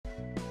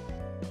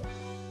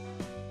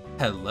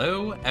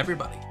Hello,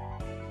 everybody.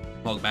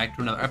 Welcome back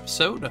to another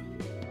episode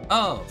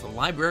of the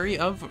Library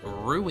of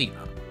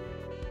Ruina.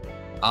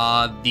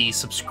 The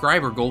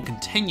subscriber goal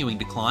continuing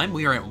to climb.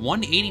 We are at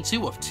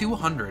 182 of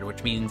 200,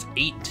 which means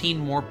 18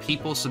 more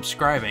people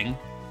subscribing.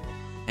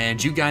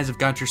 And you guys have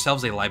got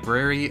yourselves a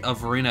Library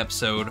of Ruina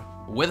episode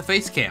with a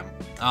face cam.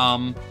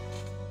 Yeah,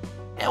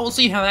 we'll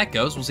see how that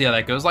goes.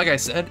 Like I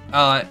said,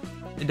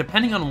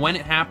 depending on when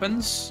it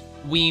happens,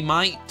 we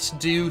might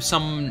do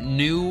some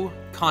new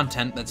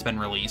content that's been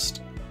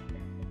released.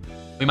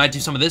 We might do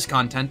some of this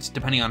content,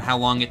 depending on how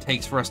long it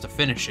takes for us to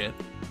finish it.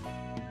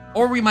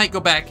 Or we might go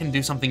back and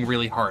do something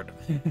really hard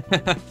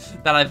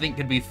that I think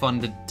could be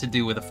fun to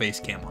do with a face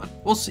cam on.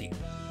 We'll see.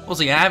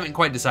 I haven't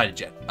quite decided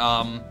yet.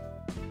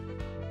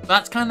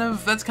 That's kind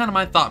of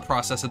my thought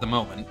process at the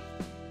moment.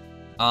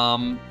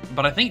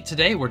 But I think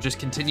today we're just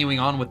continuing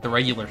on with the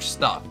regular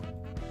stuff.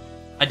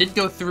 I did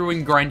go through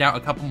and grind out a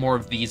couple more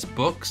of these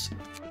books,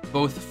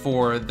 both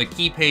for the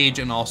key page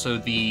and also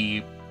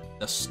the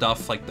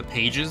stuff like the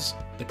pages,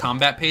 the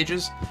combat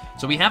pages.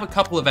 So we have a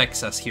couple of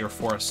excess here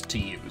for us to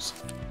use.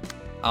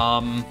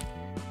 I'm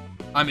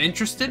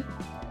interested,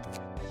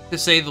 to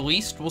say the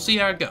least. We'll see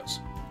how it goes.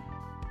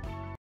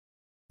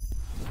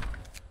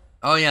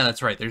 Oh yeah,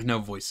 that's right. There's no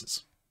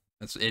voices.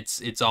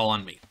 It's all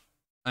on me.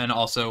 And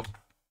also,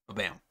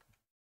 bam.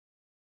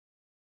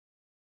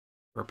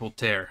 Purple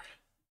tear.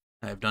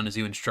 I have done as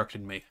you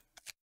instructed me.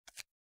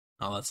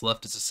 All that's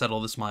left is to settle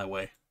this my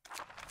way.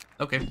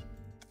 Okay.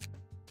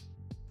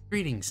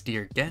 Greetings,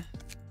 dear Get.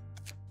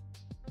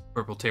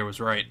 Purple tear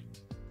was right.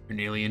 You're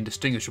nearly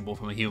indistinguishable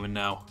from a human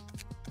now.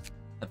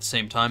 At the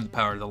same time, the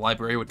power of the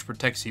library which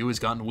protects you has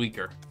gotten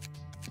weaker.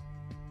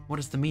 What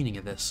is the meaning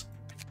of this?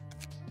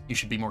 You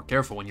should be more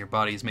careful when your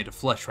body is made of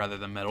flesh rather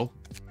than metal.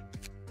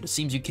 But it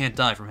seems you can't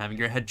die from having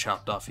your head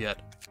chopped off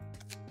yet.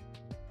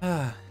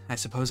 I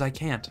suppose I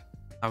can't.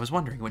 I was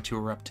wondering what you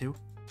were up to.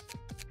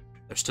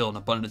 There's still an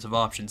abundance of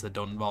options that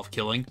don't involve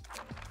killing.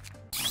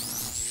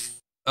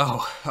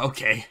 Oh,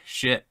 okay.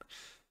 Shit.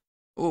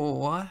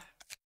 What?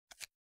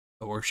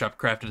 A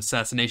workshop-crafted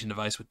assassination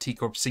device with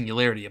T-Corp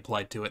singularity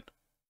applied to it.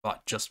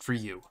 Bought just for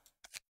you.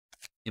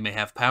 You may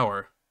have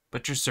power,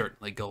 but you're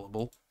certainly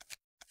gullible.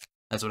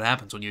 That's what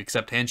happens when you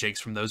accept handshakes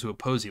from those who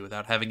oppose you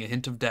without having a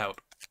hint of doubt.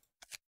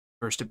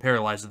 First it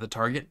paralyzes the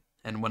target,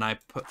 and when I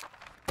put...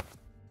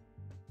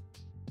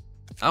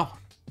 Oh.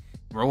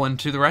 Roll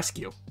to the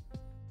rescue.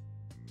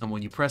 And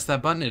when you press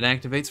that button, it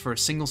activates for a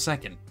single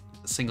second.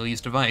 A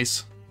single-use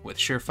device with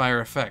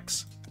surefire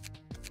effects.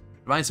 The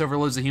device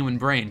overloads the human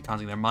brain,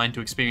 causing their mind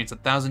to experience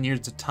 1,000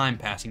 years of time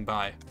passing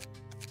by.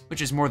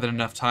 Which is more than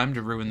enough time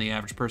to ruin the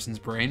average person's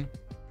brain.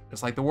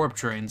 Just like the warp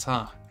trains,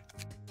 huh?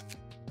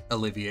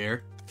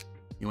 Olivier,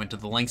 you went to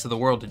the lengths of the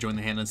world to join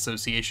the Hand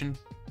Association.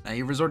 Now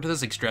you resort to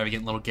this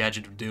extravagant little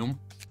gadget of doom.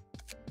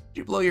 Did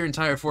you blow your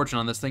entire fortune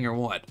on this thing or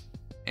what?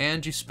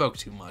 And you spoke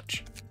too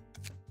much.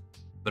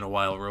 Been a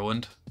while,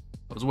 Roland.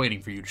 I was waiting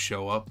for you to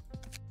show up.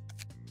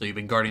 So you've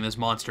been guarding this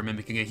monster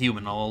mimicking a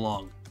human all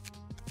along.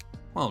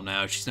 Well,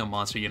 now, she's no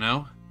monster, you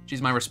know.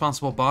 She's my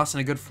responsible boss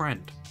and a good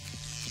friend.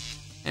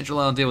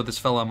 Angela, I'll deal with this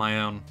fella on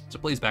my own, so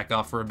please back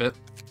off for a bit.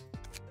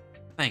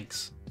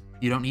 Thanks.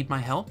 You don't need my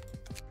help?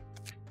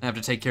 I have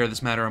to take care of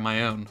this matter on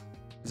my own.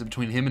 It's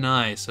between him and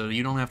I, so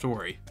you don't have to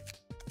worry.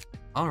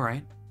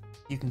 Alright.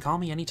 You can call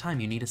me anytime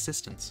you need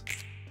assistance.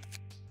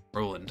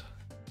 Roland,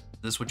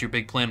 is this what your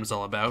big plan was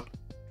all about?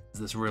 Is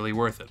this really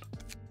worth it?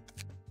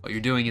 What you're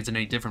doing isn't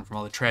any different from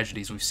all the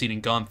tragedies we've seen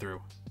and gone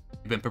through.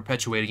 You've been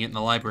perpetuating it in the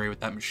library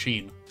with that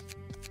machine.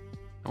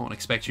 I won't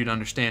expect you to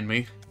understand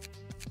me.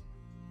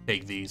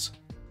 Take these.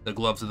 The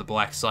gloves of the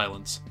Black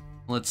Silence.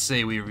 Let's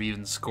say we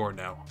even score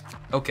now.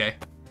 Okay.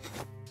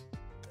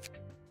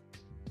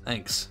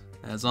 Thanks,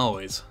 as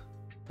always.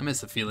 I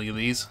miss the feeling of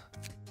these.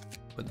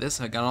 With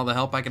this, I got all the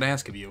help I could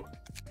ask of you.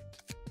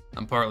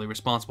 I'm partly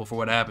responsible for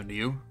what happened to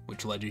you,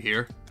 which led you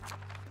here.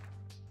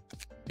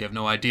 You have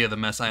no idea the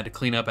mess I had to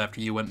clean up after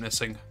you went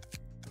missing.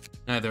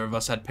 Neither of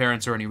us had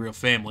parents or any real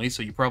family,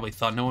 so you probably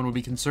thought no one would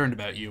be concerned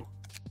about you.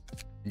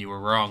 And you were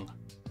wrong.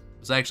 I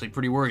was actually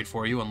pretty worried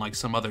for you, unlike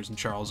some others in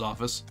Charles'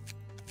 office.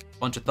 A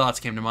bunch of thoughts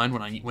came to mind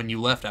when you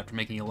left after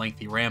making a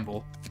lengthy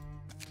ramble.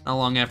 Not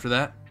long after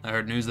that, I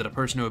heard news that a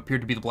person who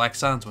appeared to be the Black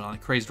Silence went on a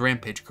crazed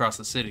rampage across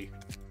the city.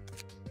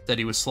 Said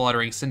he was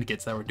slaughtering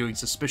syndicates that were doing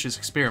suspicious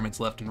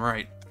experiments left and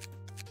right.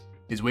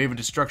 His wave of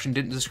destruction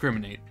didn't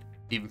discriminate.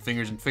 Even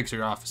Fingers and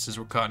Fixer offices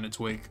were caught in its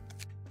wake.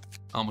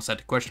 I almost had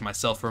to question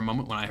myself for a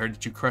moment when I heard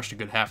that you crushed a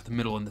good half the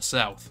Middle and the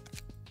South.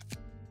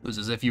 It was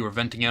as if you were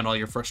venting out all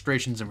your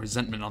frustrations and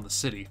resentment on the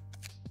city.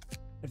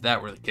 If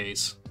that were the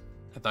case,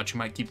 I thought you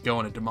might keep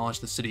going and demolish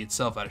the city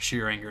itself out of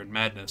sheer anger and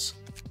madness.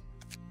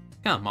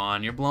 Come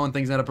on, you're blowing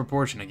things out of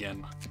proportion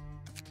again.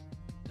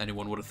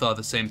 Anyone would have thought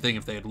the same thing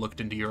if they had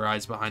looked into your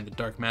eyes behind the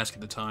dark mask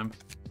at the time.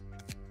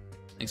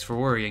 Thanks for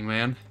worrying,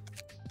 man.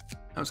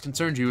 I was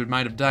concerned you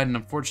might have died an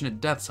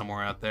unfortunate death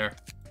somewhere out there.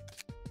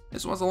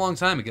 This was a long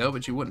time ago,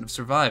 but you wouldn't have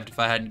survived if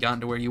I hadn't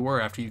gotten to where you were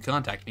after you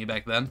contacted me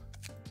back then.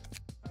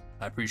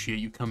 I appreciate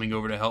you coming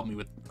over to help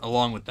me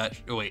along with that.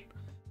 Oh wait,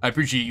 I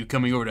appreciate you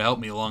coming over to help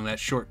me along that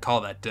short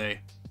call that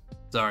day.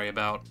 Sorry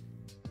about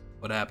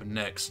what happened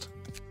next.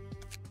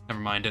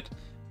 Never mind it.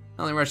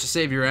 I only rushed to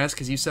save your ass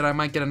because you said I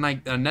might get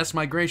a nest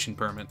migration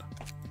permit.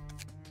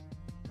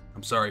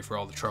 I'm sorry for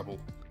all the trouble.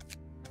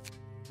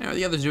 How are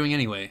the others doing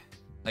anyway?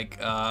 Like,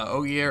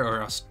 Ogier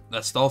or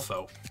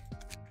Astolfo?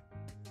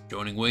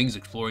 Joining wings,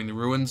 exploring the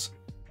ruins.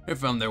 They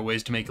found their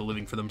ways to make a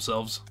living for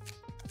themselves.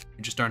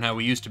 We just aren't how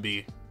we used to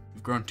be.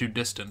 We've grown too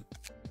distant.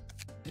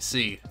 I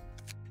see.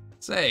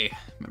 Say,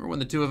 remember when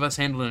the two of us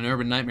handled an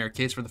urban nightmare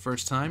case for the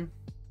first time?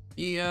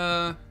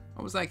 What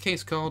was that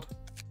case called?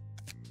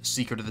 The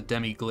Secret of the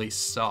Demi-Glace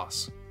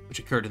Sauce, which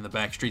occurred in the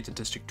back streets of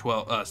District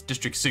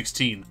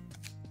 16.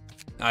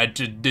 I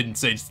didn't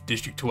say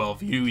District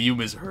 12, you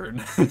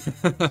misheard.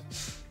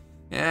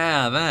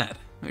 Yeah, that.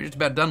 We were just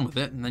about done with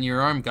it, and then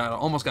your arm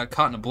almost got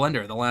caught in a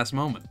blender at the last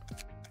moment.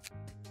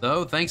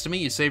 So, thanks to me,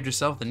 you saved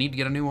yourself the need to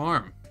get a new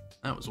arm.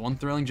 That was one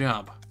thrilling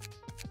job.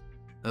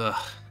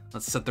 Ugh,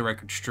 let's set the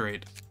record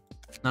straight.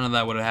 None of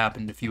that would have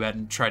happened if you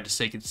hadn't tried to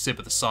take a sip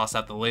of the sauce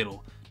out the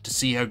ladle to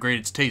see how great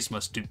its taste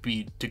must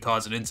be to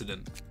cause an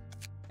incident.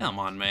 Come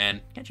on,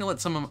 man. Can't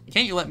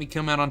you let me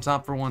come out on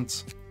top for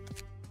once?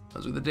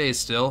 Those were the days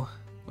still.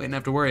 We didn't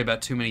have to worry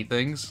about too many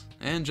things,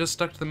 and just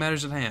stuck to the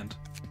matters at hand.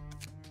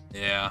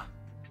 Yeah,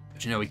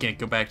 but you know we can't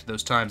go back to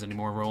those times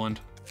anymore, Roland.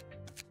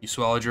 You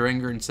swallowed your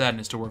anger and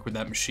sadness to work with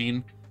that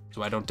machine,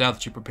 so I don't doubt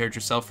that you prepared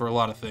yourself for a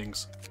lot of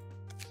things.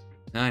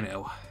 I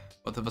know.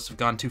 Both of us have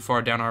gone too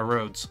far down our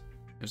roads.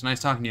 It was nice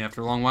talking to you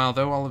after a long while,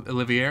 though,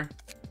 Olivier.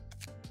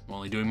 I'm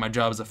only doing my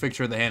job as a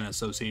fixture of the Hannah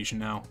Association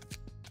now.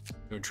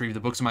 To retrieve the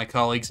books of my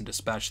colleagues and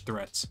dispatch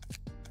threats.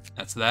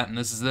 That's that, and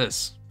this is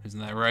this. Isn't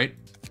that right?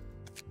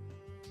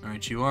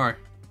 Alright, you are.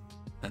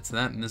 That's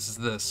that, and this is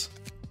this.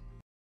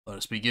 Let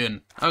us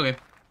begin. Okay.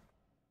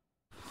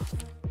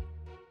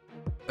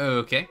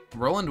 Okay,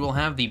 Roland will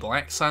have the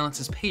Black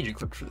Silence's page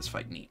equipped for this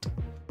fight. Neat.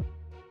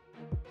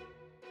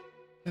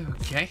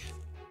 Okay.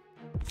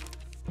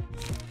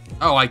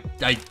 Oh, I...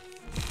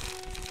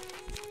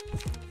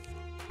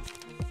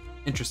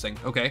 Interesting,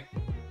 okay.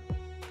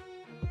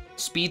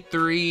 Speed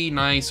 3,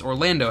 nice.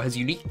 Orlando has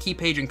unique key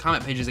page and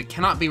comment pages that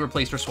cannot be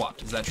replaced or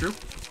swapped. Is that true?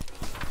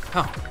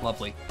 Oh,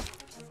 lovely.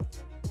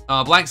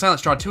 Black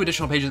Silence draw 2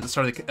 additional pages at the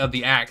start of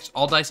the act.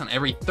 All dice on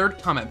every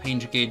third comment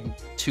page gain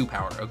 2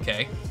 power.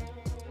 Okay.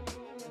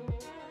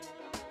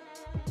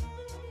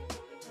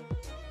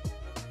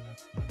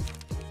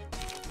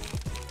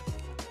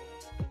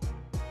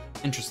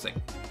 Interesting.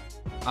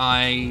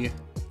 I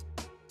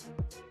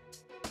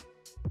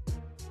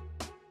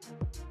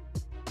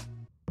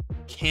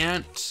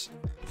can't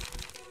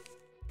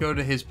go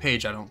to his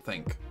page, I don't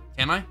think.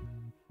 Can I?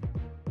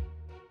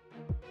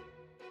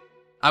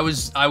 I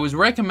was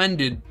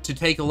recommended to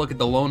take a look at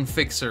the Lone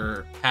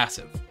Fixer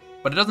passive,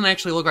 but it doesn't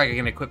actually look like I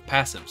can equip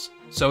passives,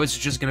 so it's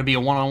just gonna be a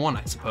one-on-one,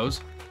 I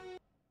suppose.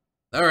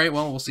 Alright,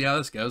 well, we'll see how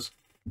this goes.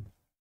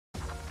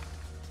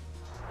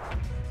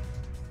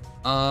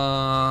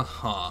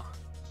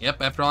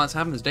 Yep, after all that's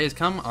happened, this day has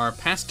come. Our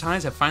past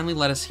ties have finally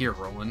led us here,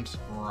 Roland.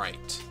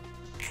 Right.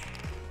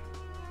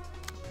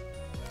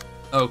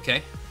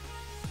 Okay.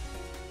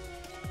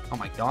 Oh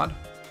my god.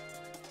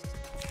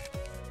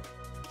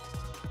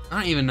 I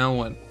don't even know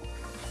what...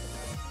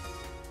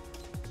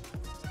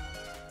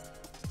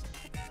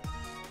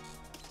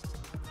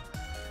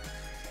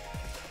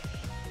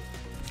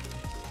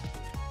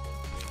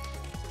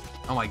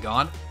 Oh my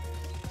god.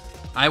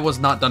 I was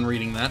not done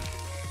reading that.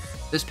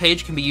 This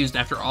page can be used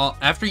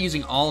after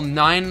using all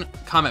 9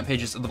 comment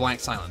pages of the Black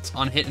Silence.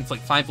 On hit,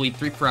 inflict 5 bleed,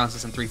 3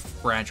 paralysis, and 3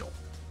 fragile.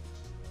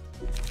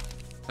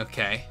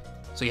 Okay.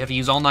 So you have to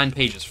use all 9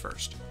 pages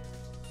first.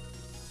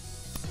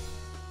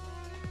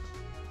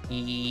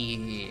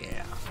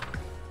 Yeah.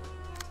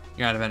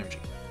 You're out of energy.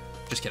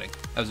 Just kidding.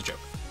 That was a joke.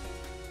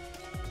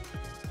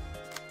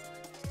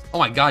 Oh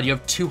my god, you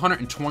have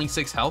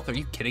 226 health? Are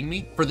you kidding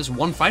me? For this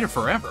one fight or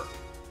forever?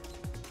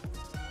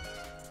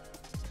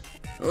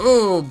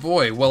 Oh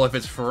boy, well if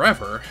it's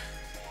forever,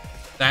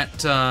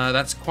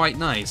 that's quite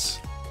nice.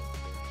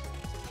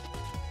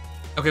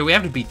 Okay, we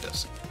have to beat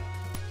this.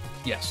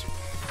 Yes.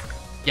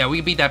 Yeah, we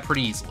can beat that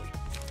pretty easily.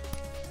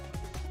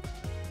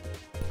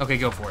 Okay,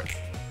 go for it.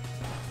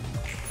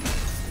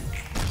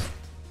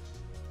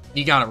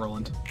 You got it,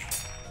 Roland.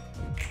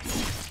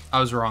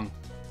 I was wrong.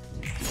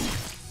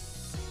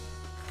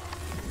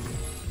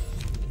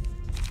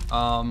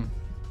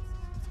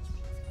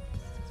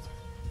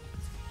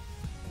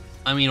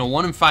 I mean, a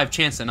 1 in 5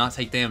 chance to not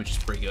take damage is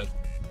pretty good.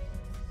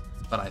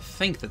 But I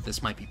think that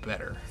this might be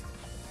better.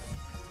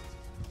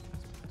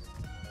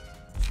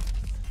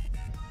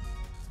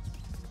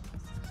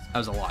 That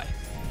was a lie.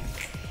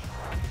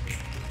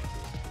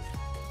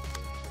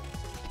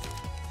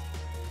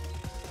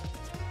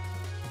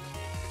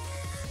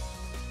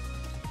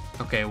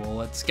 Okay, well,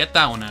 let's get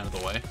that one out of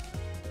the way.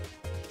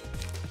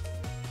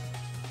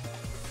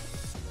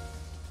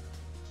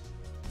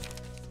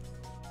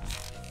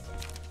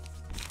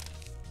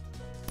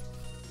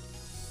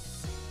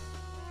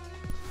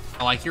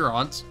 I like your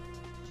odds.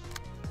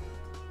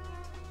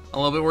 A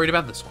little bit worried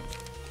about this one.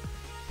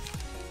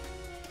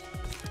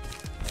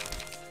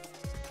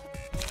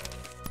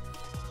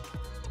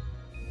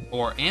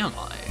 Or am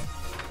I?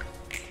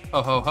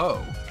 Ho ho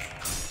ho.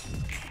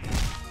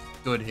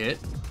 Good hit.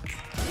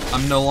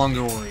 I'm no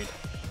longer worried.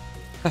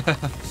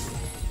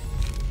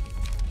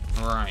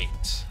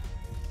 Right.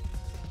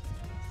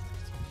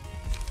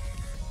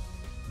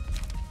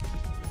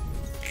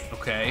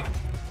 Okay.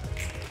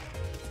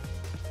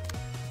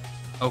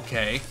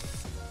 Okay.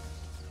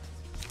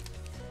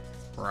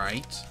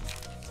 Right.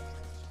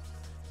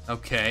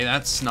 Okay,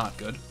 that's not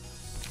good.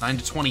 9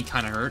 to 20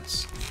 kind of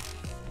hurts.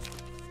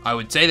 I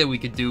would say that we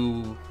could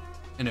do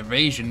an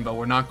evasion, but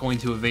we're not going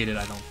to evade it,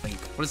 I don't think.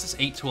 What is this,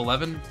 8 to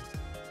 11?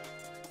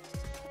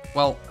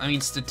 Well, I mean,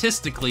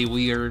 statistically,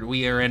 we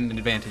are at an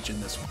advantage in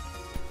this one.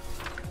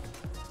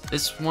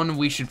 This one,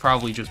 we should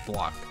probably just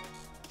block.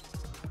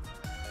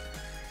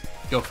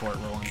 Go for it,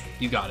 Roland.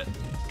 You got it.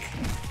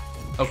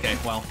 Okay,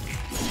 well,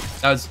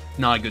 that was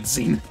not a good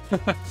scene.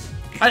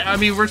 I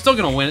mean, we're still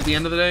gonna win at the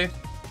end of the day.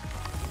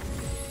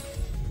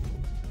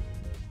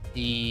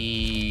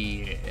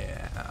 Yeah.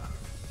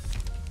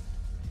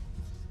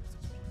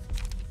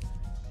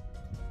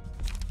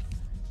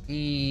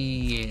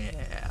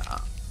 Yeah.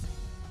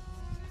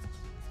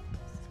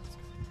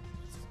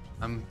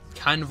 I'm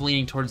kind of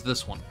leaning towards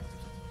this one.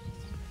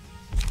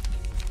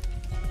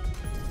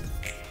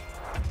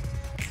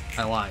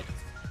 I lied.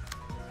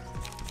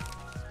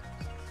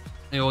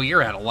 Hey, well,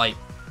 you're out of light.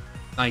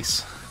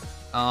 Nice.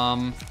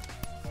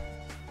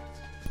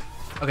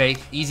 Okay,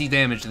 easy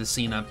damage to the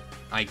Cena,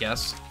 I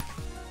guess.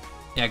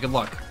 Yeah, good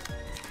luck.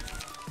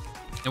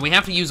 And we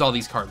have to use all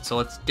these cards, so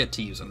let's get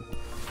to using.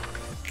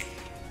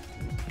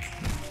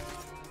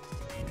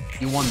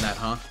 You won that,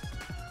 huh?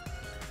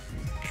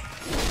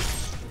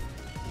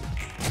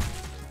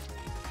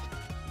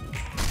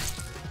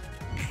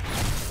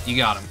 You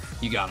got him.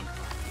 You got him.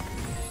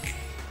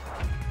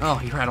 Oh,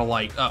 you're out of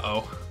light.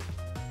 Uh-oh.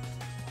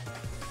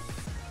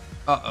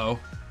 Uh-oh.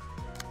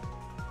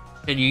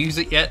 Can you use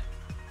it yet?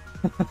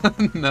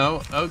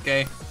 No?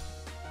 Okay.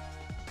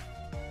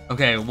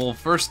 Okay, well,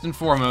 first and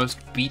foremost,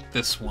 beat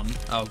this one.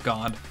 Oh,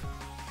 God.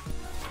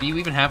 Do you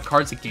even have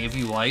cards that gave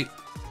you light?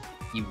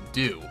 You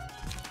do.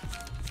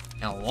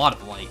 And a lot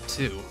of light,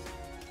 too.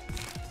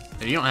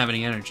 But you don't have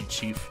any energy,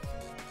 Chief.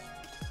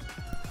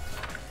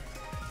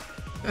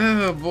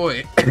 Oh,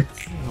 boy.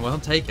 Well,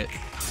 take it.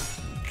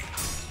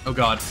 Oh,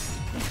 God.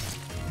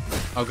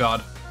 Oh,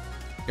 God.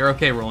 You're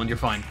okay, Roland. You're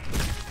fine.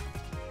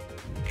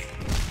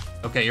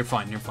 Okay, you're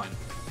fine. You're fine.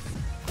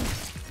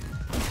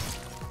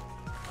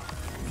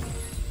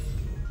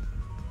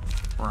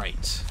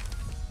 Right.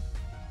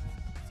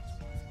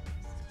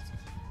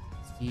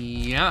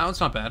 Yeah, that one's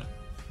not bad.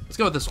 Let's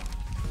go with this one.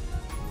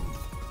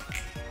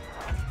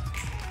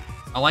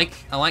 I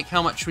like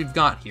how much we've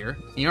got here.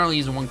 You're only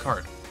using one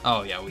card.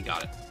 Oh yeah, we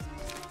got it.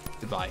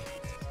 Goodbye.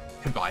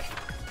 Goodbye.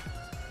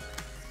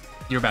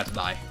 You're about to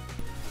die.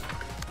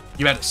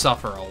 You're about to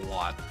suffer a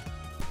lot.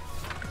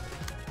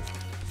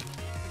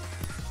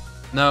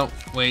 No,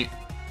 wait.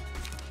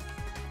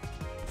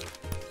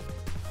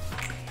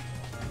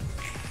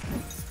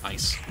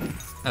 Nice.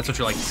 That's what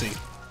you like to see.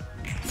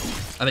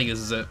 I think this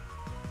is it.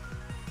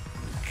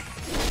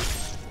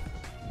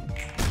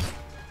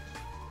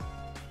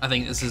 I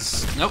think this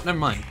is... Nope, never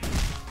mind.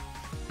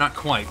 Not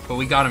quite, but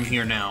we got him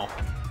here now.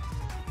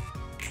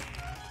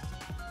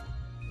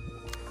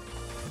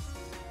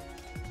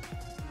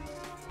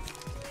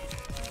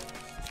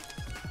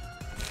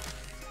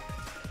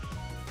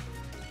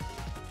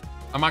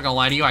 I'm not gonna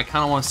lie to you, I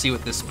kind of want to see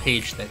what this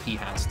page that he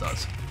has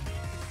does.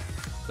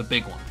 The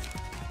big one.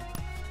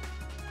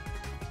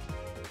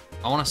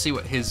 I want to see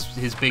what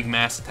his big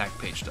mass attack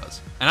page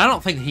does. And I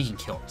don't think that he can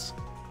kill us.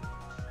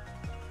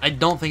 I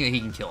don't think that he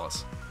can kill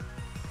us.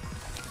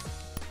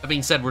 That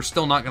being said, we're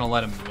still not gonna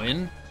let him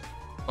win.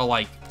 But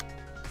like...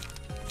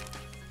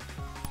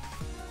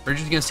 we're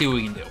just gonna see what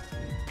we can do.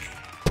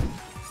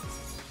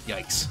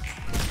 Yikes.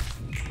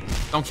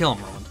 Don't kill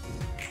him, Roland.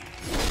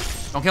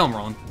 Don't kill him,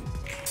 Roland.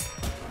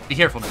 Be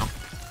careful now.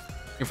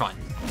 You're fine.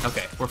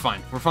 Okay, we're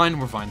fine. We're fine,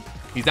 we're fine.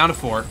 He's down to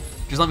 4.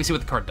 Just let me see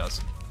what the card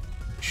does.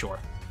 Sure.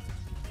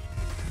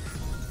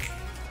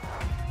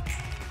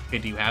 Okay,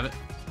 do you have it?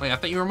 Wait, I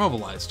thought you were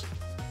immobilized.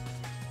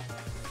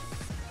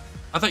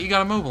 I thought you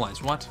got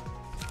immobilized. What?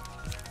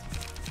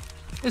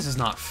 This is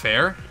not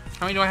fair.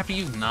 How many do I have to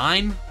use?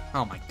 9?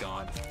 Oh my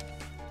god.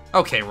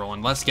 Okay,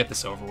 Roland, let's get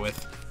this over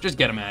with. Just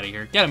get him out of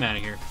here. Get him out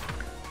of here.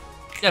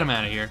 Get him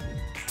out of here.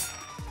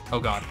 Oh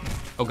god.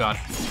 Oh god.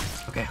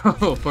 Okay,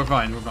 we're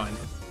fine, we're fine.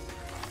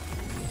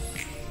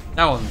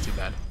 That wasn't too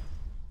bad.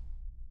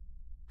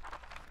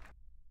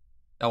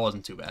 That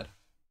wasn't too bad.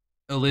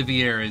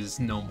 Olivier is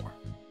no more.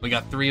 We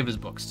got 3 of his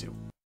books, too.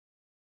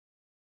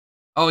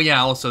 Oh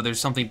yeah, also, there's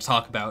something to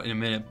talk about in a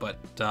minute, but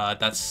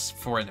that's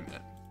for in a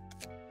minute.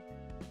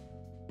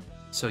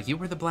 So you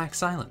were the Black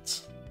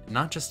Silence,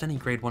 not just any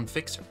grade 1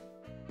 fixer.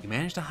 You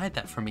managed to hide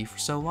that from me for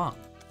so long.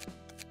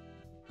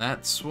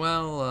 That's,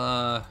 well,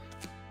 a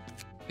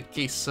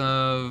case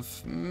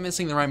of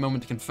missing the right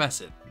moment to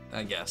confess it,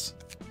 I guess.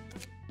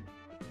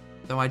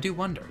 Though I do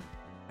wonder,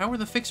 how are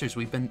the fixers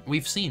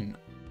we've seen?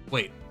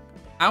 Wait,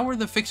 how are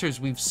the fixers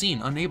we've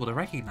seen unable to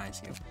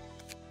recognize you?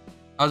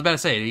 I was about to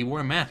say, he wore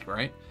a mask,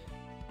 right?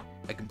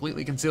 I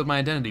completely concealed my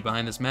identity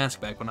behind this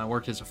mask back when I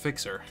worked as a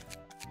fixer.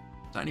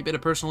 Tiny bit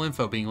of personal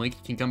info being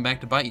leaked can come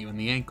back to bite you in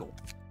the ankle.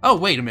 Oh,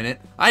 wait a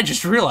minute. I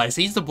just realized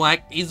he's the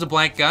black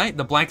guy,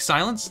 the Black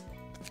Silence?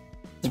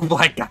 The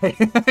black guy.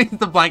 He's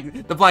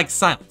the black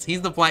silence.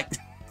 He's the black.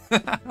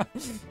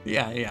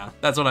 yeah.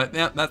 That's what I.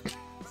 Yeah, that.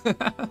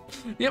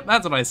 Yep,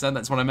 that's what I said.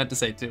 That's what I meant to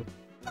say too.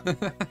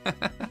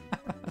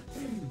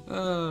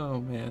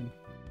 Oh man.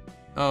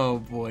 Oh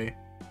boy.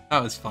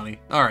 That was funny.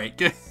 All right,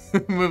 good.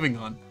 Moving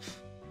on.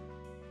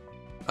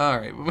 All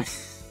right.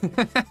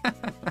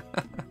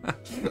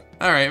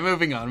 All right,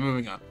 moving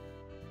on.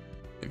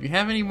 If you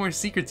have any more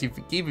secrets you've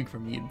been keeping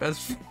from me, you'd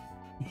best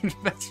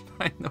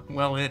find them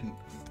well hidden.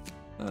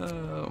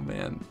 Oh,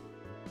 man.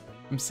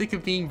 I'm sick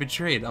of being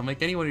betrayed. I'll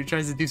make anyone who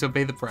tries to do so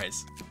pay the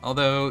price.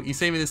 Although, you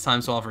saved me this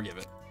time, so I'll forgive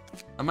it.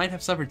 I might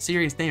have suffered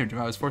serious damage if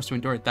I was forced to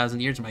endure 1,000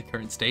 years in my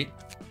current state.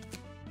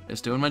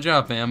 Just doing my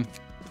job, ma'am.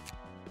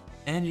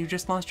 And you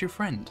just lost your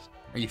friend.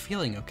 Are you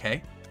feeling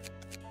okay?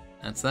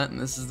 That's that, and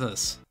this is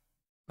this.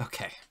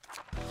 Okay.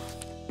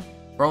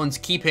 Rowan's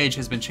key page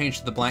has been changed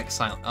to the Black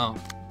Silent. Oh,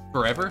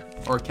 forever?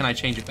 Or can I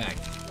change it back?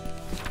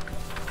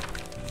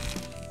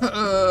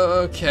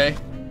 Okay.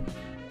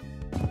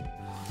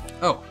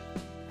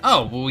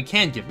 Oh, well, we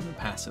can give him the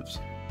passives.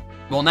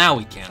 Well, now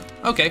we can.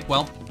 Okay,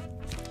 well,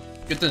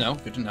 good to know.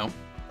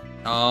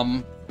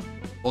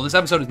 Well, this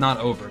episode is not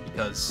over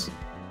because,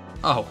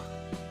 oh,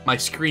 my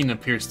screen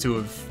appears to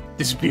have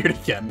disappeared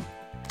again.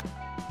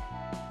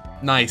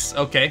 Nice,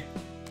 okay.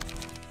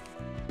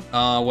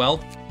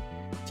 Well,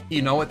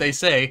 you know what they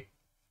say.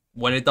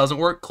 When it doesn't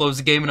work, close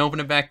the game and open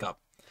it back up.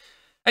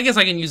 I guess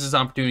I can use this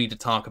opportunity to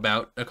talk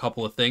about a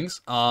couple of things.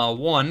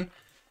 One,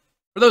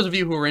 for those of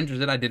you who are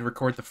interested, I did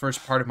record the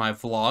first part of my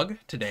vlog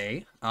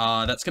today.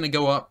 That's going to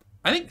go up,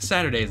 I think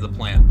Saturday is the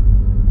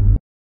plan.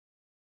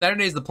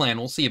 Saturday is the plan.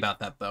 We'll see about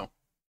that, though.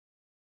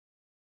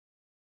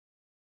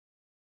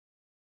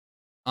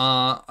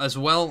 As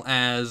well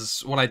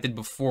as what I did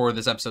before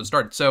this episode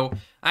started. So,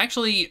 I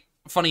actually,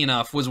 funny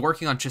enough, was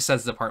working on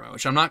Chisette's department,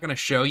 which I'm not going to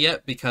show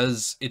yet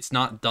because it's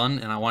not done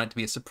and I want it to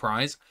be a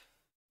surprise.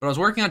 But I was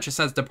working on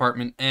Chisette's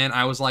department and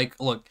I was like,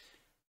 look,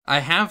 I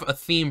have a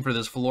theme for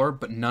this floor,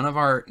 but none of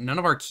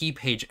our key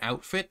page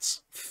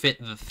outfits fit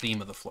the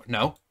theme of the floor.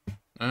 No.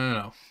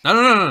 No.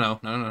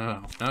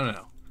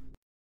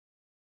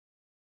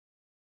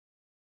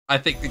 I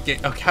think the game.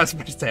 Okay, I was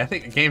about to say I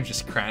think the game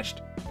just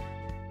crashed.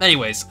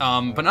 Anyways,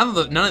 but none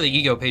of the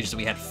ego pages that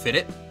we had fit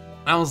it.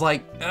 And I was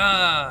like,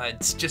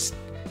 it's just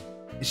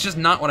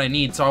not what I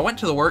need. So I went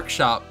to the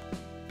workshop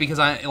because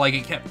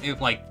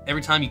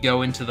every time you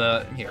go into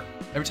the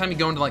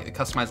like the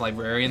customized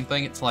librarian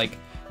thing, it's like,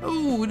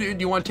 oh, do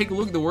you want to take a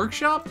look at the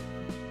workshop?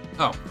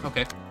 Oh,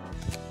 okay.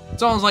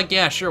 So I was like,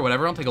 yeah, sure,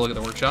 whatever, I'll take a look at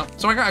the workshop.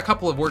 So I got a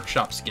couple of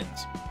workshop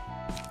skins.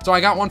 So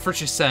I got one for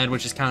Chisette,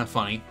 which is kind of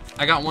funny.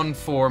 I got one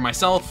for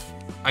myself,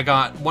 I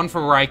got one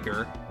for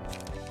Riker,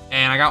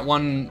 and I got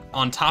one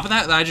on top of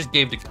that I just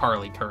gave to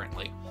Carly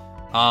currently.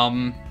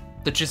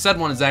 The Chisette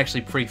one is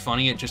actually pretty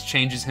funny. It just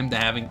changes him to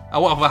having...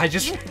 Oh, well, I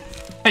just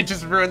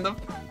ruined the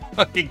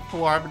fucking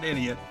floor. I'm an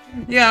idiot.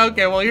 Yeah,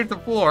 okay, well, here's the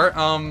floor.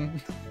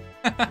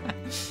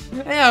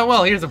 Yeah,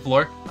 well, here's the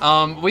floor.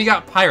 We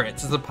got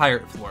pirates. This is a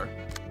pirate floor.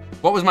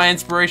 What was my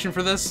inspiration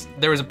for this?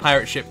 There was a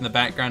pirate ship in the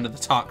background of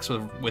the talks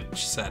with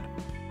Chisette.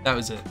 That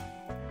was it.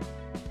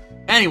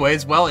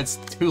 Anyways, well, it's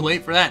too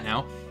late for that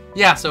now.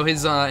 Yeah, so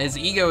his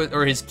ego,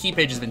 or his key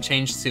page has been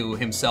changed to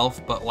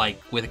himself, but like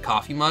with a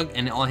coffee mug,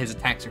 and all his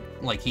attacks are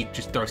like he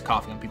just throws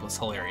coffee on people. It's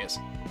hilarious.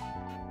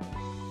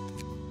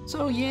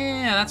 So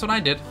yeah, that's what I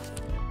did.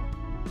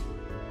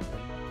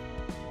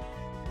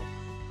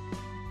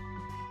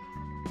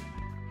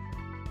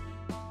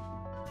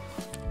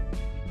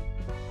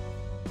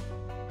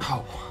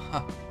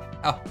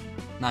 Oh,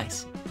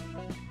 nice.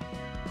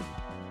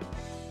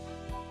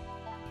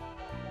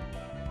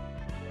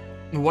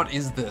 What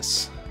is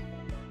this?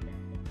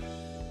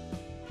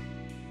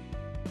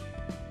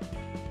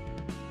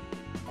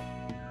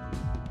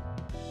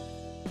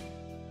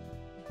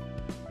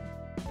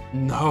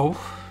 No,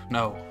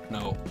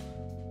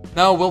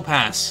 we'll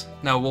pass.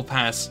 No, we'll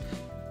pass.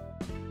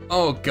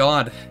 Oh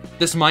god,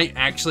 this might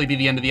actually be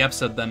the end of the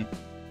episode then.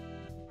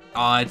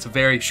 It's a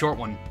very short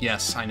one.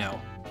 Yes, I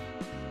know.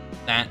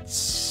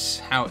 That's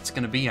how it's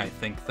gonna be, I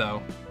think,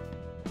 though.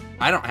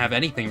 I don't have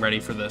anything ready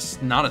for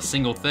this. Not a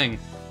single thing.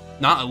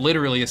 Not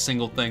literally a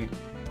single thing.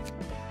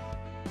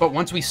 But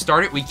once we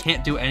start it, we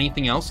can't do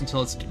anything else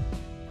until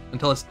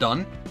it's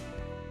done.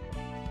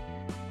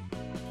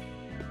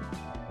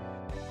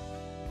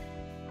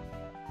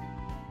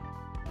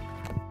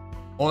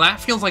 Well, that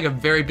feels like a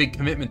very big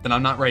commitment that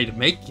I'm not ready to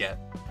make yet.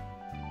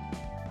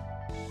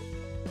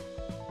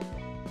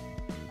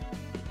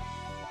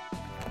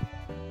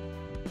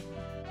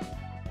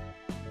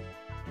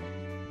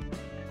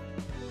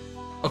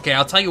 Okay,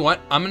 I'll tell you what.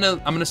 I'm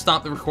gonna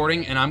stop the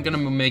recording and I'm gonna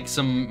make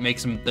some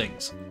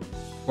things.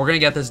 We're gonna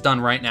get this done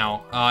right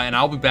now, and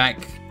I'll be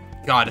back.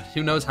 God,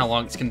 who knows how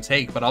long it's gonna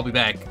take, but I'll be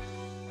back.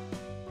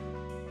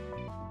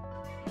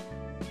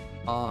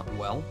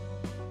 Well,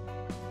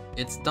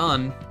 it's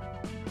done.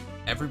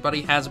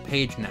 Everybody has a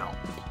page now.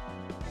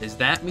 Is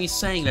that me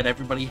saying that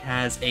everybody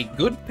has a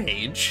good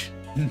page?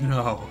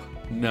 No.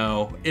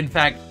 No. In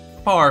fact,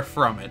 far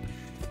from it.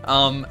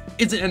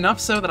 Is it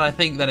enough so that I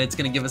think that it's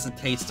gonna give us a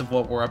taste of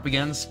what we're up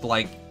against?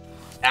 Like,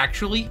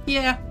 actually?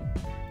 Yeah.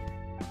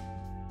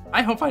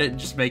 I hope I didn't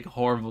just make a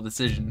horrible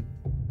decision.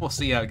 We'll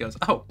see how it goes.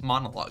 Oh,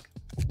 monologue.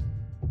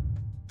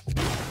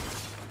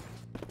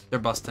 They're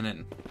busting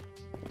in.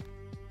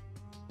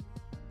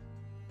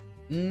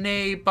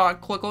 Nay, bot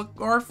click click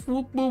or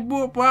whoop boop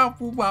boop bop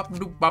boop bop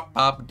doop bop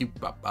bop doop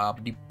bop bop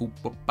doop boop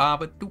bop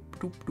bop doop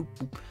doop doop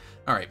boop.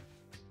 Alright.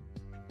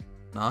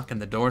 Knock and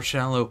the door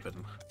shall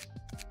open.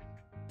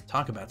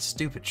 Talk about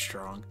stupid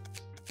strong.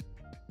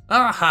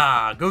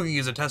 Aha! Cooking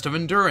is a test of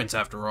endurance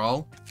after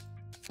all.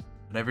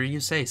 Whatever you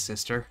say,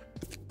 sister.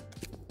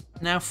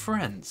 Now,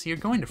 friends, you're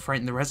going to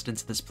frighten the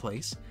residents of this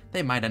place.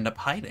 They might end up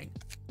hiding.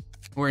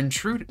 We're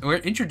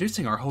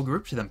introducing our whole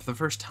group to them for the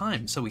first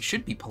time, so we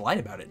should be polite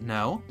about it,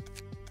 no?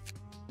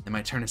 They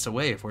might turn us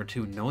away if we're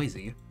too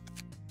noisy.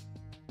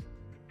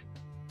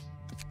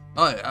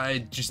 Oh,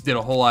 I just did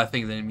a whole lot of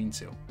things I didn't mean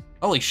to.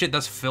 Holy shit,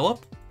 that's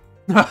Philip?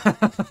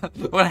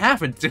 What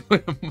happened to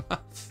him?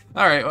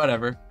 Alright,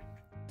 whatever.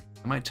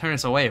 They might turn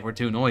us away if we're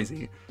too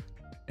noisy.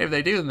 If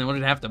they do, then they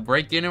wouldn't have to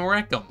break in and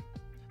wreck them.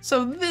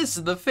 So this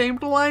is the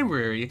famed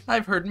library.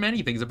 I've heard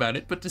many things about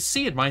it, but to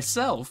see it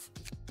myself...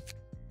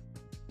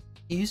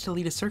 You used to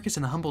lead a circus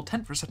in a humble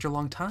tent for such a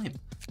long time.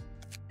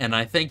 And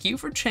I thank you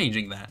for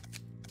changing that.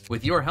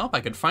 With your help,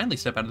 I could finally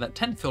step out of that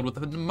tent filled with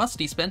a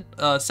musty scent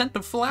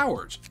of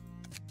flowers.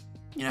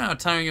 You know how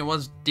tiring it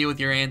was to deal with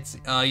your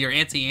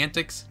antsy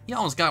antics? You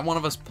almost got one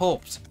of us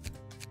pulped.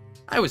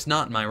 I was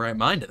not in my right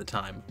mind at the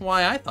time.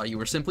 Why, I thought you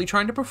were simply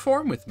trying to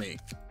perform with me.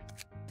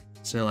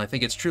 Still, I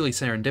think it's truly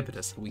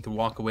serendipitous that we could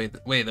walk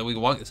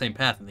the same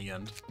path in the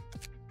end.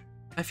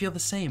 I feel the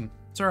same.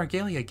 Sir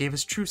Argalia gave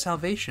us true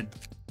salvation.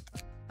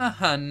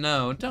 Haha,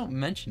 no, don't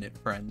mention it,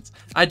 friends.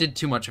 I did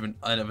too much of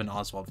an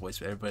Oswald voice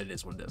there, but it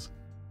is what it is.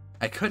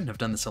 I couldn't have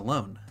done this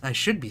alone. I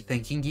should be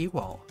thanking you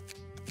all.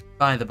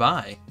 By the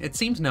by, it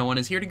seems no one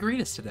is here to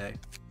greet us today.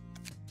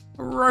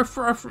 Yeah,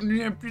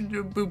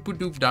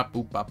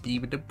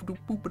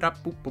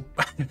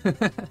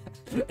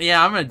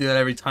 I'm gonna do that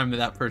every time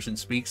that person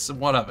speaks, so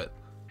what of it?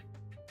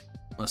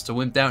 Must have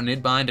wimped out and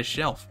hid behind a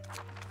shelf.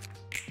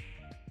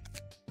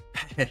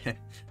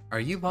 Are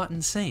you lot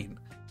insane?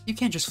 You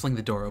can't just fling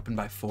the door open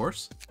by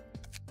force.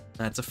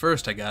 That's a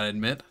first, I gotta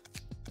admit.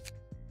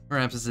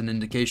 Perhaps it's an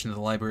indication that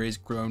the library has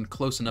grown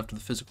close enough to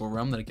the physical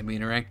realm that it can be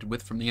interacted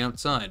with from the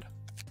outside.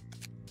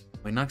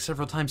 We knocked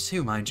several times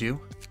too, mind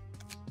you.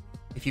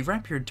 If you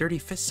wrap your dirty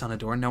fists on a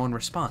door and no one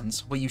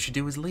responds, what you should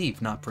do is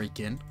leave, not break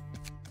in.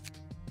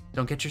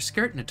 Don't get your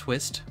skirt in a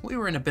twist. We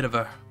were in a bit of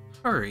a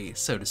hurry,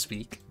 so to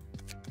speak.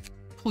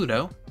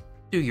 Pluto,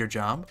 do your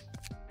job.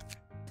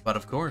 But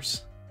of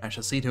course, I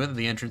shall see to it that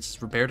the entrance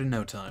is repaired in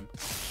no time.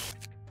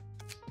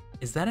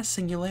 Is that a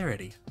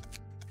singularity?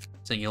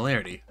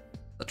 Singularity?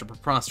 Such a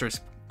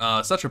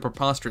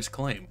preposterous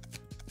claim.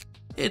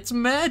 It's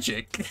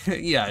magic!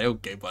 Yeah,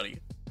 okay, buddy.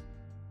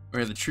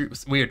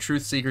 We are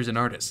truth seekers and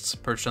artists,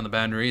 perched on the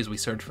boundary as we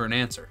search for an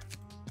answer.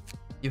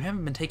 You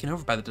haven't been taken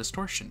over by the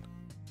distortion.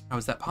 How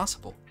is that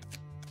possible?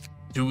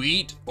 To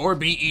eat or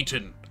be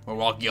eaten. We're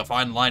walking a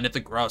fine line at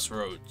the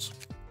crossroads.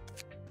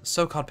 The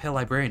so-called pale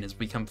librarian has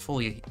become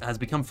fully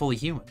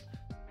human.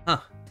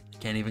 Huh,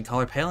 can't even call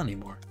her pale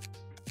anymore.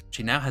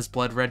 She now has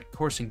blood red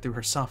coursing through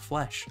her soft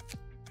flesh.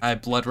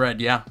 Blood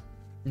red, yeah.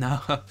 No,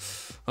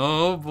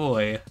 oh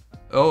boy,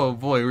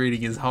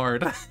 reading is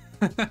hard.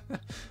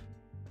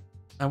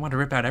 I want to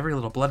rip out every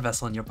little blood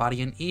vessel in your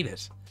body and eat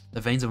it.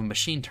 The veins of a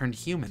machine turned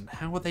human.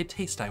 How will they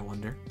taste, I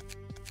wonder?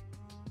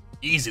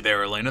 Easy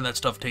there, Elena. That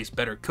stuff tastes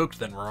better cooked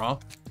than raw.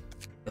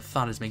 The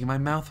thought is making my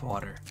mouth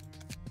water.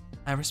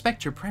 I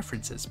respect your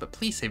preferences, but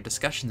please save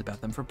discussions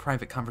about them for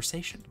private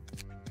conversation.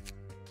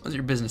 What's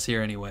your business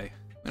here anyway?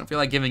 I don't feel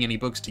like giving any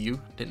books to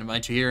you. Didn't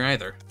invite you here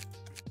either.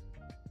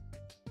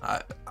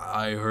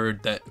 I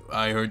heard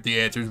the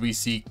answers we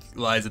seek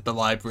lies at the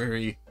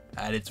library,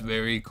 at its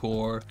very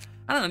core.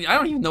 I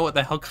don't even know what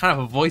the hell kind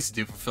of a voice to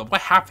do for Philip.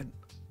 What happened?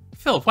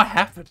 Philip, what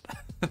happened?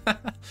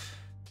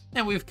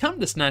 And we've come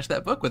to snatch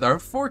that book with our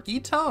forky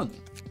tongue.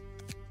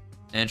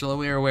 Angela,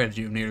 we are aware that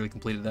you have nearly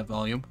completed that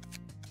volume.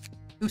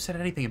 Who said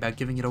anything about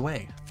giving it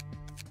away?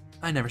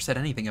 I never said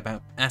anything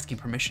about asking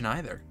permission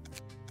either.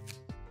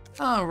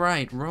 Oh,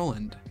 right,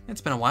 Roland.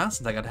 It's been a while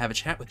since I got to have a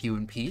chat with you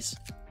in peace.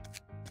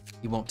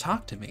 You won't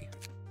talk to me.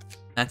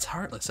 That's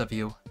heartless of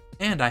you.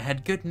 And I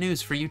had good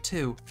news for you,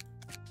 too.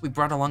 We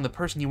brought along the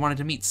person you wanted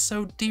to meet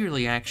so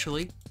dearly,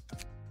 actually.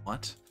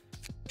 What?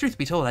 Truth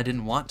be told, I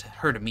didn't want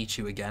her to meet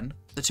you again.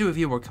 The two of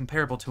you were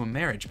comparable to a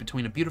marriage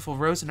between a beautiful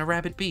rose and a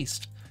rabid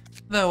beast.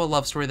 Though a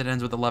love story that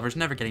ends with the lovers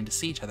never getting to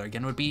see each other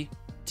again would be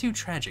too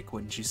tragic,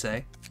 wouldn't you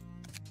say?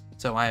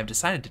 So I have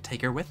decided to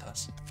take her with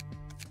us.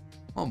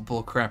 What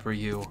bullcrap are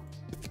you?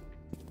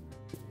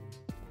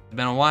 It's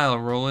been a while,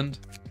 Roland.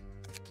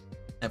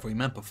 Have we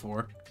met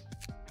before?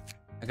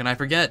 How can I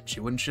forget?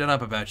 She wouldn't shut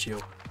up about you.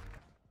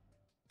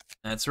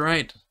 That's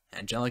right.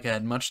 Angelica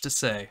had much to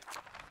say.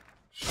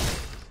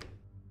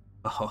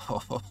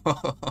 Oh,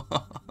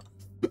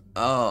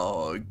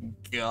 oh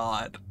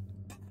God.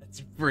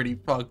 That's pretty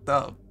fucked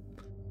up.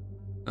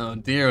 Oh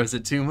dear, was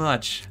it too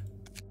much?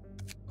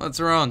 What's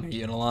wrong? Are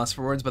you at a loss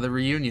for words by the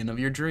reunion of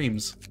your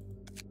dreams?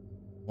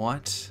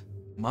 What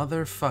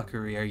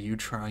motherfuckery are you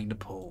trying to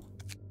pull?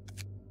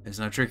 There's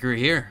no trickery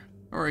here.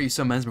 Or are you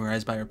so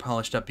mesmerized by her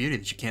polished up beauty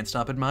that you can't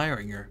stop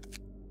admiring her?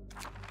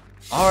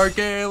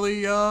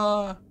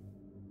 Argalia!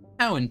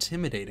 How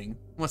intimidating.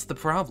 What's the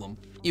problem?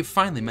 You've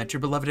finally met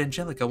your beloved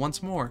Angelica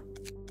once more.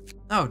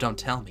 Oh, don't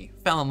tell me.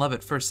 Fell in love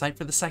at first sight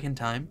for the second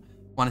time.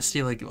 Want to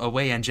steal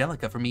away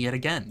Angelica from me yet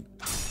again.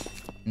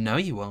 No,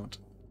 you won't.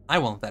 I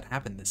won't let that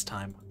happen this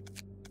time.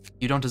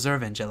 You don't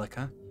deserve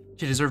Angelica.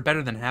 She deserved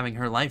better than having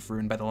her life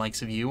ruined by the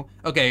likes of you.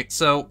 Okay,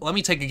 so let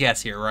me take a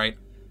guess here, right?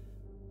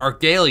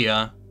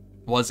 Argalia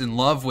was in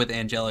love with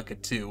Angelica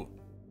too,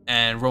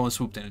 and Roland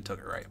swooped in and took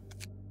her, right?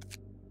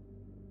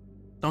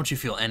 Don't you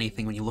feel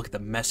anything when you look at the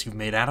mess you've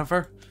made out of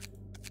her?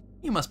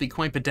 You must be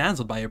quite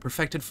bedazzled by her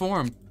perfected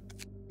form.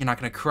 You're not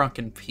gonna croak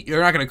in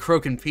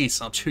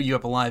peace. I'll chew you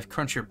up alive,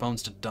 crunch your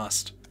bones to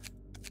dust.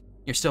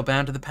 You're still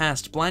bound to the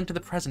past, blind to the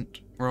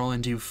present.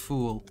 Roland, you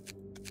fool.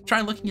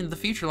 Try looking into the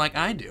future like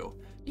I do.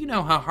 You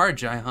know how hard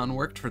Jaihan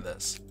worked for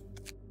this.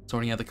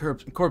 Sorting out the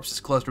corpses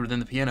clustered within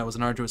the piano was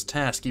an arduous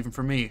task, even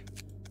for me.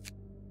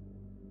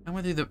 I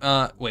went through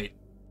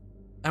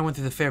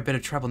the fair bit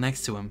of trouble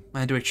next to him. I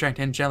had to extract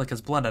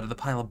Angelica's blood out of the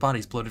pile of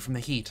bodies bloated from the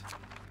heat.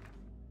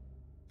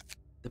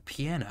 The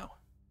piano?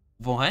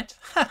 What?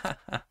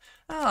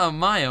 Oh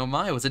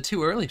my, was it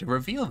too early to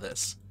reveal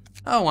this?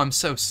 Oh, I'm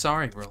so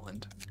sorry,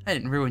 Roland. I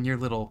didn't ruin your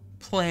little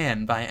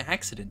plan by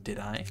accident, did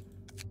I?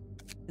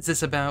 Is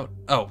this about...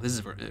 Oh, this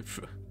is...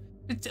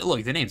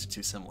 Look, the names are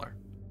too similar.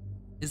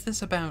 Is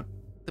this about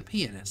the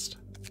pianist?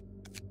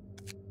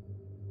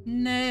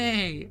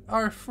 Nay,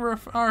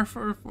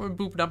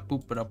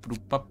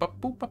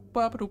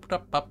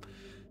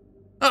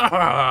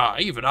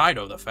 even I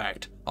know the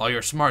fact. All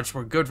your smarts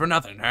were good for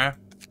nothing, huh?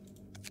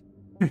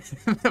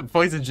 The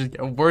voices just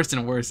get worse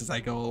and worse as I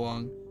go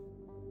along.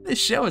 This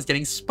show is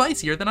getting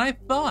spicier than I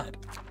thought.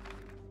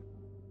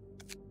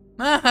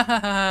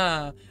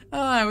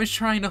 I was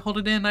trying to hold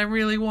it in, I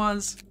really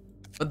was.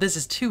 But this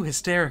is too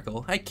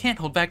hysterical. I can't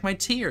hold back my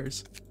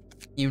tears.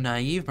 You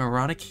naive,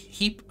 moronic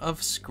heap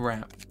of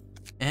scrap.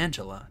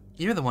 Angela,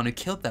 you're the one who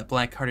killed that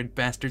black-hearted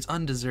bastard's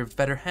undeserved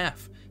better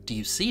half. Do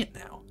you see it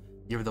now?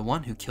 You're the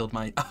one who killed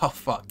my... Oh,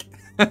 fuck.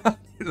 You're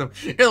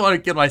the one who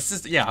killed my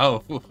sister. Yeah,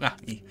 oh.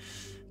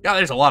 God,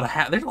 there's a lot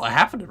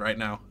happening right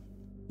now.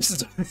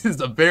 This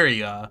is a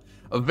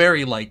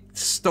very, like,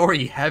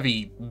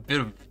 story-heavy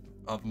bit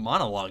of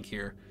monologue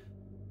here.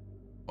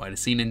 Quite a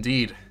scene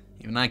indeed.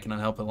 Even I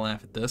cannot help but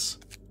laugh at this.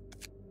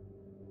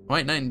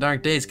 White night and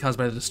dark days caused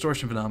by the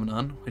distortion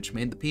phenomenon, which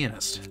made the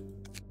pianist.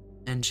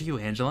 And you,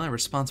 Angela, are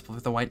responsible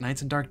for the white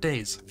nights and dark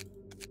days.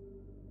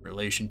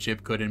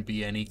 Relationship couldn't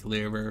be any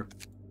clearer.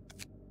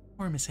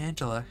 Poor Miss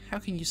Angela, how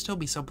can you still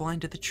be so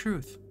blind to the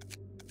truth?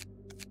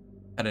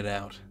 Cut it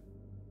out.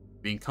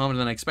 Being calmer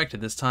than I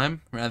expected this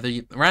time,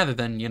 rather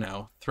than, you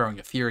know, throwing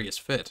a furious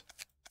fit.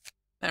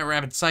 That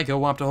rabid psycho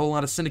whopped a whole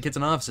lot of syndicates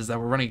and offices that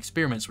were running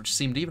experiments which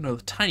seemed even a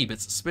tiny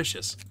bit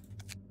suspicious.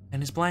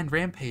 And his blind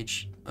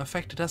rampage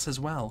affected us as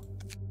well.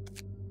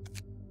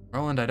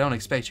 Roland, I don't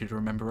expect you to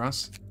remember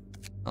us.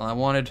 All I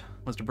wanted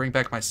was to bring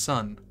back my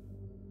son,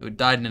 who had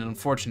died in an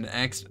unfortunate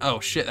accident. Oh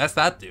shit, that's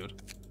that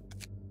dude.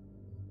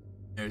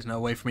 There's no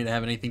way for me to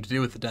have anything to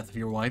do with the death of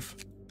your wife.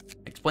 I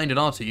explained it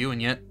all to you,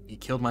 and yet you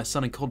killed my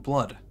son in cold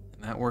blood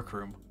in that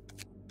workroom.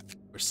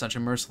 You're such a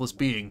merciless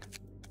being.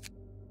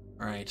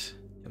 Right,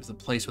 it was the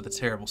place with a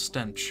terrible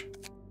stench.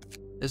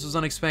 This was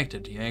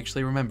unexpected. You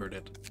actually remembered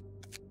it.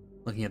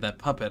 Looking at that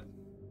puppet,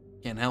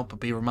 can't help but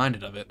be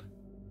reminded of it.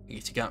 I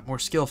guess you got more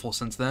skillful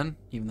since then,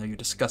 even though your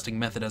disgusting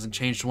method hasn't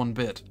changed one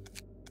bit.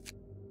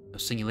 No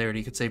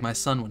singularity could save my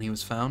son when he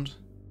was found.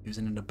 He was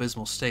in an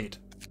abysmal state.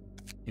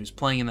 He was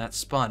playing in that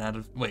spot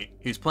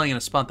he was playing in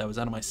a spot that was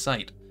out of my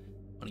sight.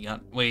 When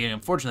he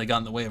unfortunately got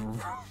in the way of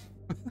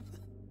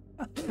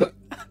a...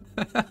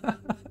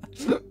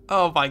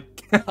 Oh my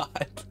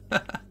god.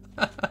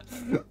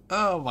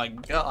 Oh my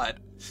god.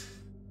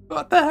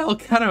 What the hell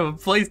kind of a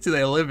place do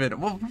they live in?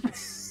 Well,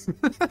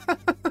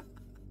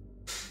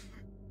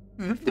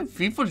 the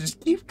people just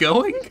keep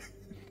going?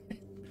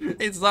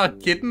 It's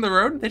not kidding the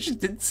road? They just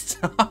didn't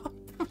stop.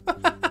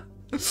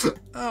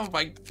 Oh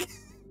my...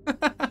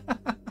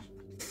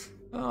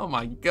 Oh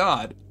my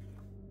god.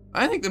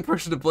 I think the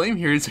person to blame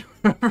here is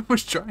whoever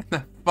was driving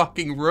that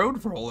fucking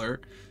road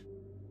roller.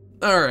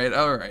 Alright.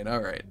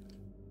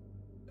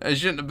 I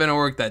shouldn't have been at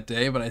work that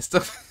day, but I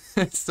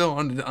still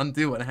wanted to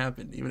undo what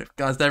happened, even if it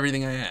cost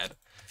everything I had.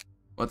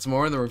 What's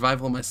more, the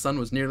revival of my son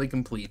was nearly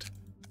complete.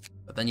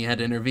 But then you had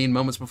to intervene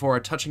moments before our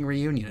touching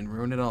reunion and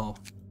ruin it all.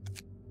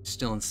 You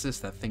still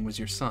insist that thing was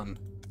your son.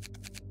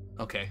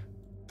 Okay.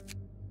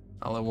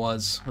 All it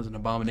was an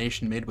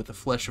abomination made with the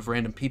flesh of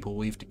random people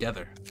weaved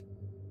together.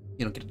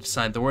 You don't get to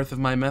decide the worth of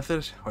my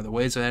method, or the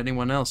ways of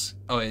anyone else.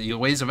 Oh, the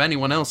ways of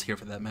anyone else here,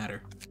 for that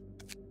matter.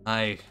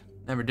 I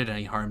never did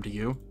any harm to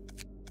you.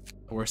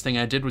 The worst thing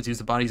I did was use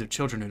the bodies of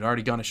children who'd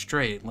already gone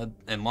astray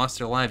and lost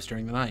their lives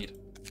during the night.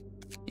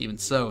 Even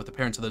so, if the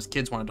parents of those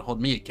kids wanted to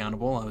hold me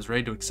accountable, I was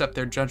ready to accept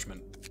their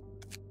judgment.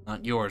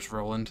 Not yours,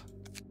 Roland.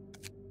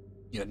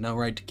 You had no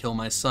right to kill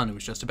my son who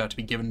was just about to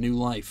be given new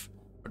life,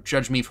 or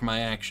judge me for my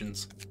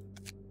actions.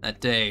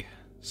 That day,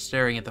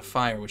 staring at the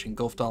fire which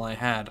engulfed all I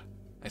had,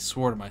 I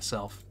swore to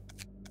myself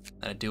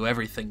that I'd do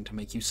everything to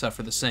make you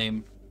suffer the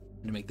same,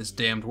 and to make this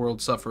damned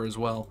world suffer as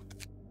well.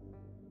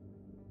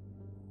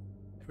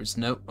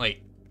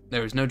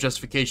 There was no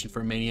justification for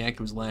a maniac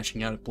who was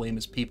lashing out at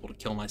blameless people to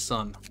kill my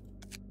son.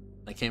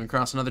 I came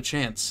across another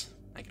chance.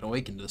 I could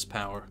awaken to this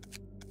power.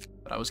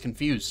 But I was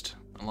confused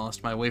and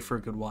lost my way for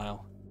a good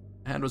while.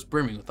 My head was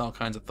brimming with all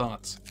kinds of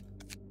thoughts.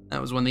 That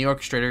was when the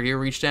orchestrator here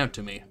reached out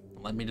to me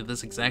and led me to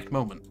this exact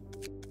moment.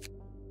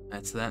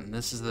 That's that, and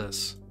this is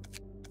this.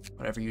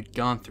 Whatever you'd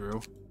gone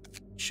through,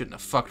 you shouldn't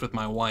have fucked with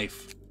my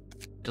wife.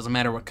 It doesn't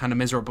matter what kind of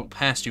miserable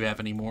past you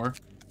have anymore.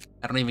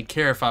 I don't even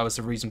care if I was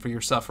the reason for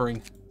your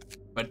suffering.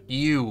 But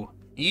you!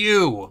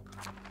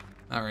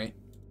 Alright.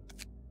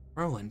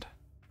 Roland,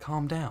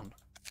 calm down.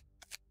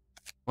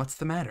 What's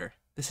the matter?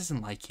 This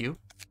isn't like you.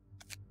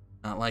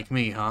 Not like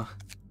me, huh?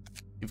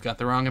 You've got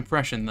the wrong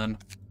impression, then.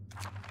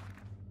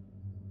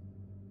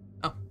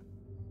 Oh.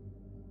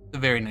 A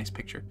very nice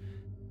picture.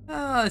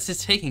 Ah, this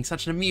is taking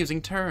such an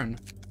amusing turn.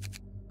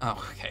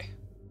 Oh, okay.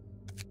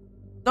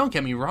 Don't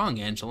get me wrong,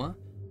 Angela.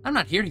 I'm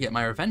not here to get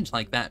my revenge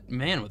like that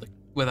man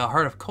with a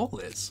heart of coal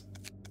is.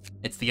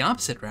 It's the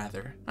opposite,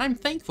 rather. I'm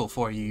thankful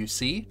for you, you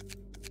see.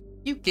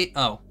 You gave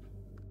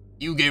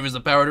us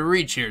the power to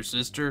reach here,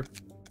 sister.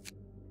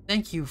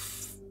 Thank you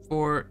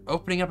for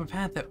opening up a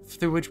path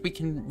through which we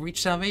can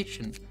reach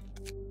salvation.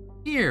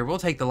 Here, we'll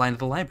take the line to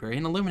the library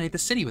and illuminate the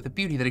city with a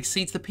beauty that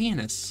exceeds the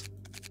pianist's.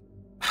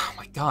 Oh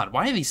my god,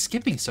 why are they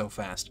skipping so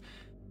fast?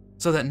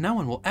 So that no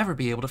one will ever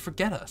be able to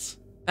forget us.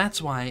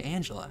 That's why,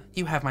 Angela,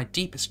 you have my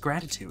deepest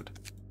gratitude.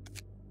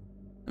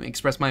 Let me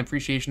express my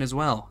appreciation as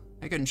well.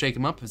 I couldn't shake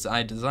him up as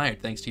I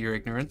desired, thanks to your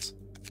ignorance.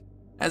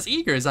 As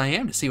eager as I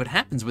am to see what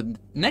happens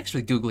next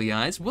with Googly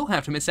Eyes, we'll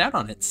have to miss out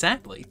on it,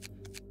 sadly.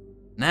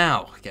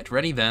 Now, get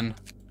ready then.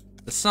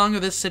 The song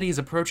of this city is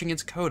approaching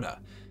its coda,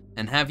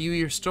 and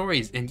you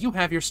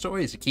have your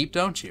stories to keep,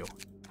 don't you?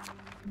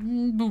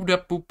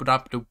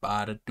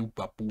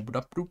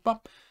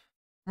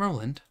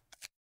 Roland,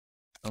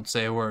 don't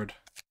say a word.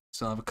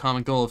 Still have a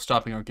common goal of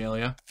stopping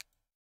Argalia.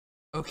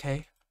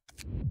 Okay.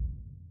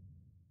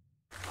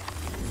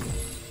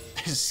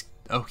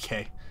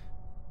 Okay.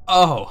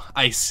 Oh,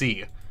 I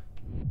see.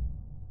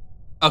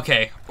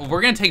 Okay, well,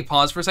 we're gonna take a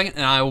pause for a second,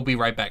 and I will be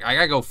right back. I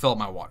gotta go fill up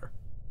my water.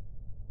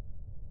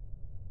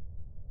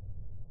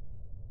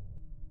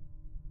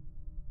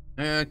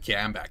 Okay,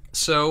 I'm back.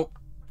 So,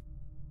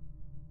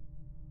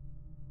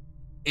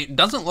 it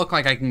doesn't look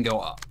like I can go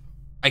up.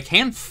 I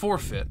can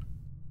forfeit.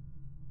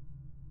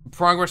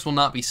 Progress will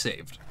not be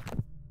saved.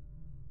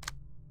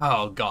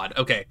 Oh, God.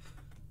 Okay.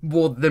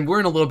 Well, then we're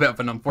in a little bit of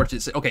an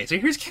unfortunate... Okay, so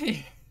here's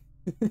kind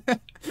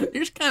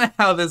of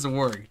how this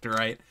worked,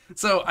 right?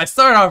 So I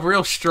started off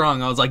real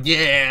strong. I was like,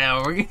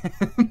 yeah, we're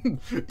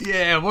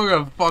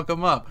gonna fuck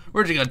them up.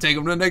 We're just gonna take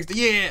them to the next...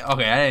 Yeah!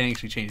 Okay, I didn't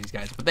actually change these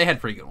guys, but they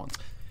had pretty good ones.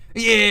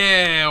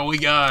 Yeah, we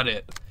got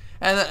it.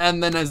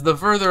 And then as the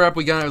further up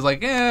we got, I was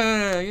like,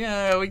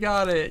 yeah, we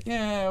got it.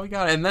 Yeah, we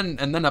got it. And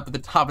then up at the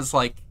top, it's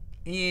like,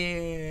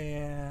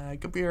 yeah,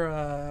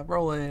 Kabira,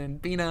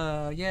 Roland,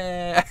 Bina,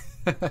 yeah.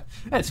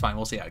 It's fine.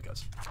 We'll see how it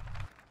goes.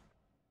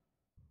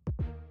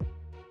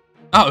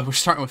 Oh, we're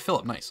starting with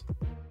Philip. Nice.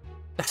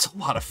 That's a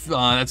lot of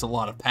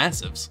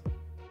passives.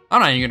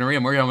 I'm not even gonna read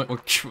them. We're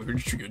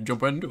just gonna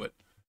jump into it.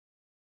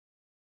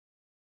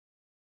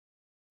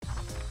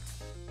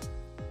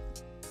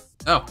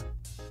 Oh.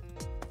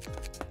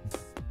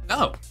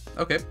 Oh.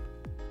 Okay.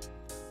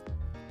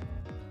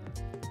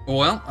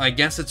 Well, I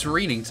guess it's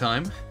reading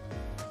time.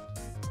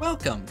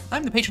 Welcome.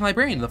 I'm the patron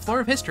librarian of the Floor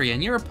of History,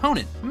 and your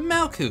opponent,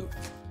 Malku.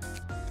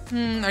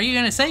 Are you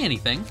gonna say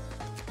anything?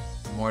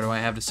 What more do I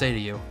have to say to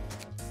you?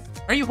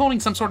 Are you holding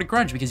some sort of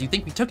grudge because you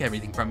think we took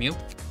everything from you?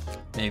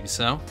 Maybe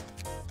so.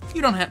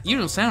 You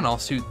don't sound all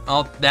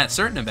that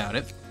certain about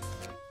it.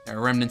 There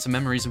are remnants of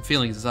memories and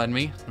feelings inside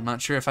me. I'm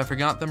not sure if I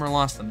forgot them or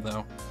lost them,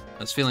 though.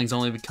 Those feelings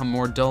only become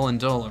more dull and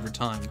dull over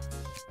time.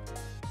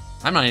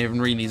 I'm not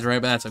even reading these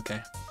right, but that's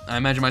okay. I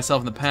imagine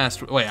myself in the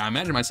past would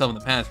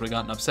have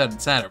gotten upset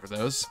and sad over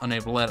those,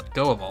 unable to let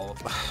go of all of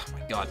them. Oh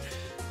my god.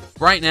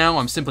 Right now,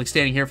 I'm simply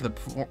standing here from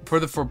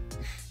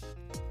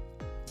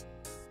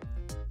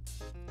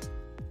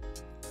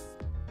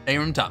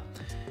top.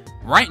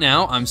 Right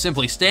now, I'm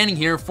simply standing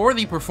here for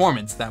the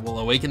performance that will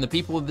awaken the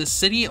people of this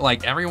city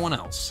like everyone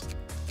else.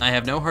 I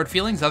have no hard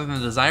feelings other than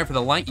the desire for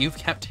the light you've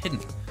kept hidden.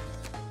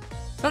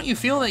 Don't you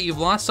feel that you've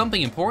lost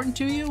something important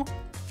to you?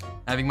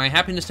 Having my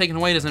happiness taken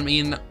away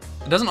doesn't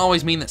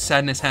always mean that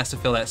sadness has to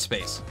fill that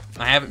space.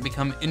 I haven't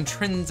become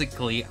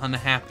intrinsically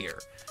unhappier.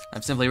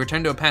 I've simply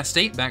returned to a past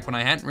state back when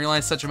I hadn't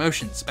realized such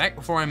emotions, back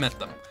before I met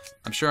them.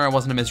 I'm sure I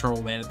wasn't a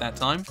miserable man at that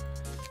time.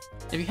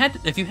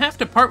 If you have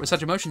to part with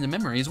such emotions and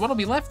memories, what'll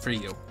be left for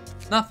you?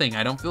 Nothing.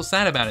 I don't feel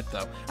sad about it,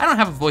 though. I don't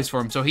have a voice for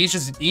him, so he's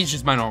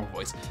just my normal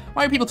voice.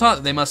 Why are people taught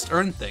that they must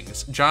earn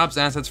things? Jobs,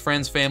 assets,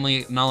 friends,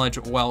 family, knowledge,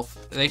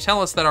 wealth. They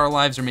tell us that our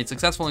lives are made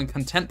successful and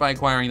content by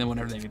acquiring them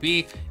whenever they may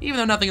be, even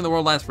though nothing in the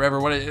world lasts forever.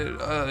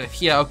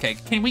 Yeah, okay.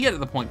 Can we get to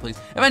the point, please?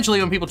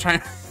 Eventually, when people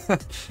try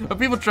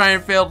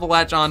and fail to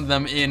latch on to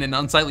them in an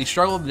unsightly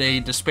struggle, they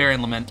despair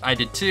and lament. I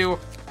did too.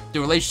 Do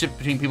relationships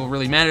between people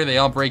really matter? They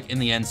all break in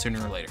the end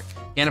sooner or later.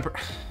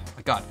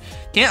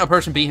 Can't a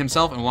person be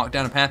himself and walk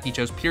down a path he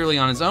chose purely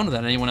on his own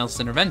without anyone else's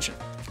intervention?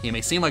 He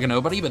may seem like a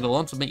nobody, but it'll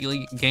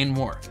ultimately gain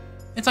more.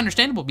 It's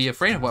understandable to be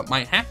afraid of what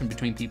might happen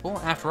between people.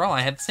 After all,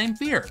 I had the same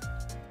fear.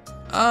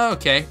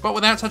 Okay, but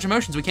without such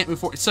emotions, we can't move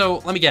forward. So,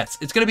 let me guess.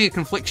 It's gonna be a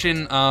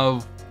confliction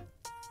of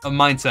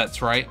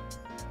mindsets, right?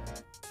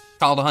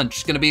 Call it a hunch.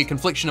 It's gonna be a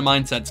confliction of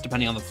mindsets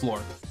depending on the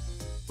floor.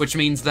 Which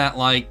means that,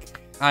 like,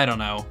 I don't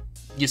know.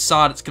 You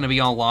saw it, it's gonna be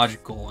all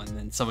logical, and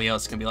then somebody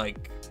else is gonna be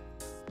like,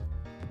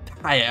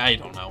 I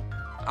don't know.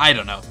 I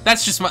don't know.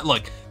 That's just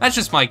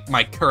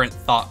my current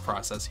thought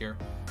process here.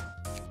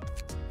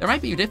 There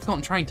might be a difficult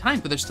and trying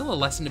time, but there's still a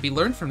lesson to be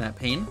learned from that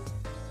pain.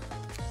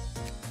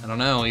 I don't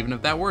know, even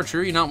if that were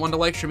true, you're not one to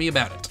lecture me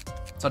about it.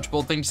 Such a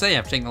bold thing to say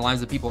after taking the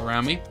lives of people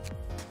around me.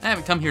 I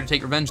haven't come here to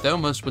take revenge, though.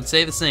 Most would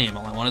say the same.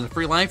 All I want is a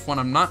free life, one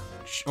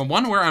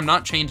where I'm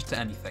not chained to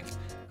anything.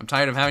 I'm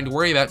tired of having to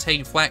worry about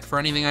taking flack for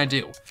anything I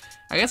do.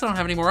 I guess I don't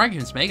have any more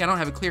arguments to make. I don't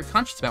have a clear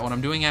conscience about what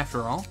I'm doing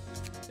after all.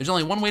 There's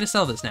only one way to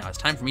sell this now. It's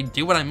time for me to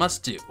do what I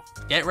must do.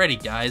 Get ready,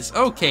 guys.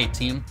 Okay,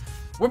 team.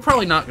 We're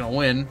probably not gonna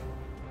win.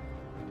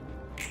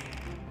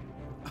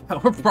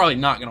 We're probably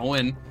not gonna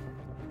win.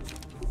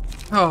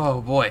 Oh,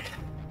 boy.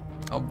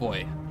 Oh,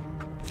 boy.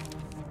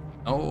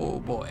 Oh,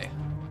 boy.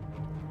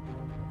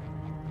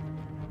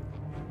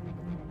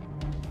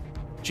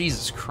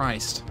 Jesus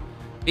Christ.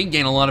 He can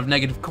gain a lot of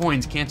negative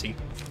coins, can't he?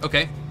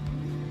 Okay.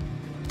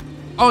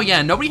 Oh,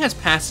 yeah, nobody has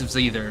passives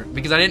either,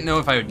 because I didn't know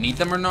if I would need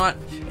them or not.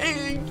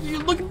 Hey,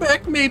 looking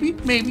back, maybe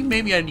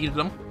I needed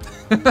them.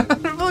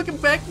 Looking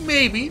back,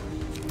 maybe.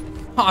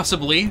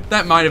 Possibly.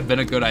 That might have been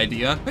a good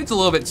idea. It's a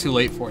little bit too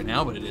late for it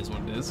now, but it is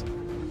what it is.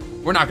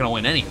 We're not gonna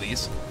win any of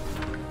these.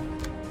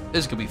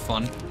 This could be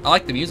fun. I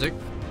like the music.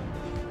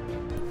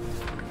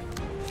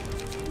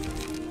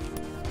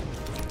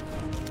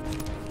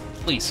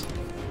 Please.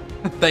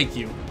 Thank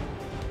you.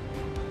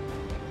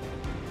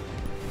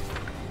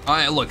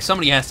 Look,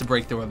 somebody has to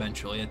break through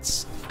eventually.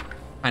 It's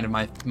kind of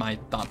my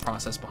thought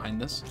process behind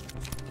this.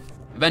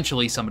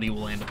 Eventually, somebody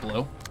will land a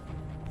blow.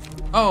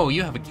 Oh,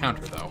 you have a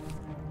counter, though.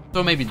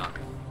 So maybe not.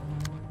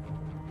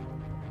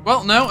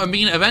 Well, no, I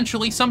mean,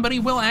 eventually somebody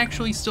will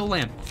actually still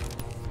land.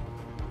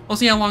 We'll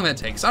see how long that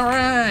takes. All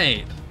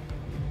right.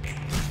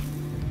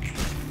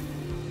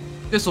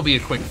 This will be a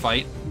quick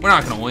fight. We're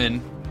not gonna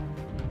win.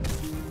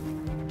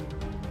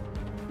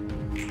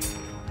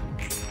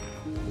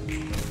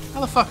 How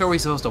the fuck are we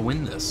supposed to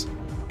win this?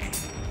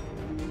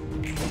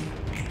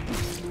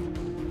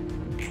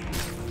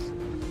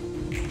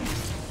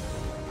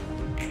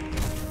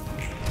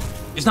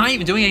 It's not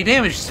even doing any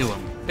damage to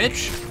him,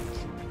 bitch.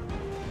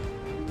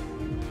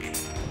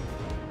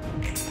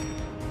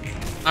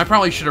 I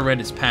probably should have read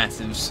his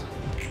passives.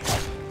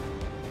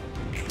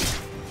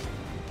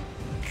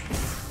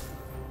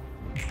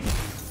 Can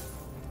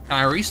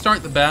I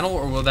restart the battle,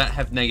 or will that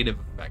have negative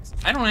effects?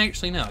 I don't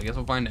actually know. I guess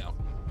we'll find out.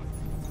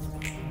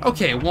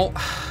 Okay, well...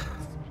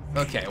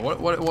 Okay, what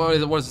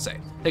does it say?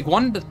 Take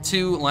 1 to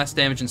 2 less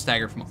damage and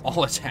stagger from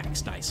all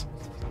attacks. Nice.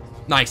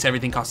 Nice,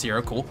 everything costs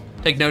 0. Cool.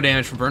 Take no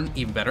damage from burn.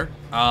 Even better.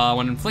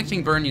 When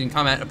inflicting burn, you can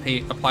combat,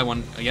 apply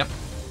 1... yep.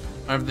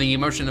 Of the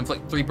emotion,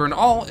 inflict 3 burn to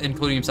all,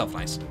 including himself.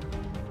 Nice.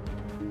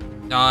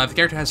 If the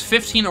character has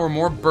 15 or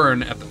more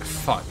burn at the...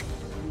 Fuck.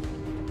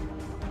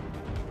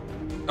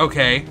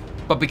 Okay.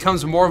 But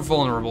becomes more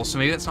vulnerable, so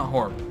maybe that's not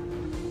horrible.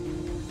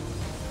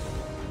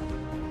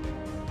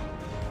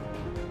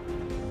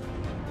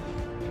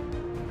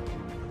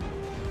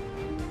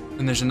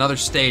 And there's another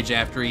stage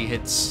after he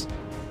hits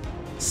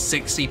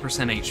 60%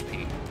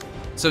 HP.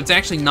 So it's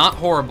actually not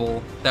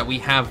horrible that we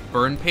have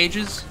burn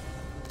pages,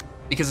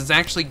 because it's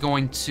actually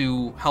going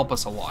to help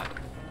us a lot.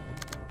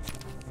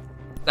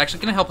 It's actually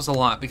going to help us a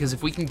lot, because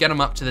if we can get him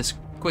up to this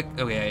quick...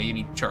 Oh yeah, you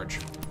need charge.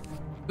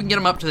 If we can get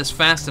him up to this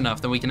fast enough,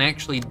 then we can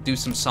actually do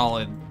some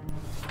solid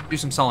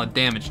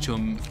damage to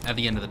him at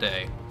the end of the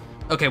day.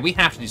 Okay, we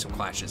have to do some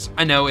clashes.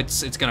 I know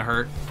it's gonna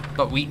hurt,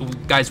 but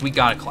guys, we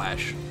gotta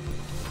clash.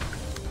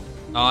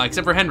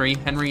 Except for Henry.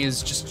 Henry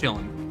is just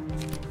chilling.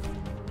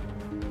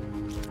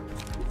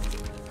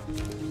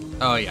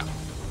 Oh, yeah.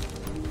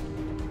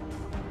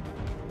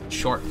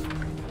 Short.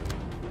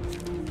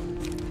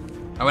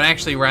 I would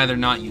actually rather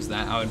not use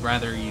that. I would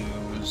rather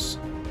use...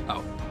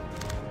 Oh.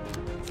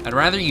 I'd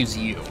rather use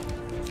you.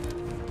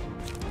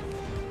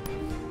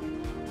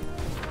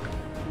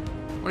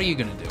 What are you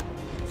gonna do?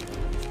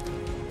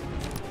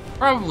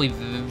 Probably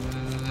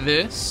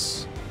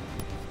this.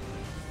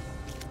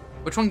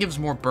 Which one gives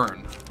more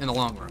burn in the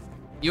long run?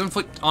 You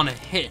inflict on a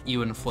hit,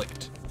 you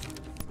inflict.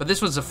 But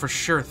this was a for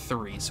sure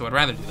 3, so I'd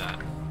rather do that.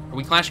 Are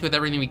we clashing with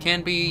everything we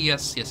can be?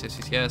 Yes, yes, yes,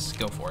 yes, yes.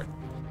 Go for it.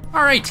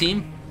 Alright,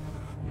 team.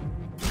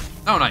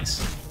 Oh,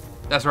 nice.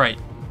 That's right.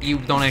 You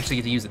don't actually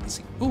get to use it this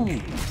scene.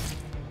 Ooh.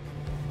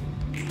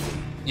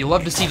 You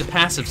love to see the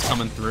passives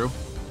coming through.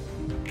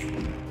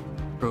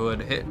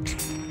 Good hit.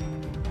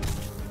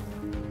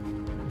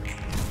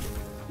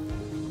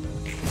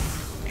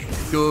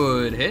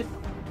 Good hit.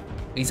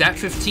 He's at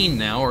 15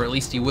 now, or at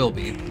least he will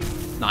be.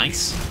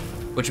 Nice.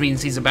 Which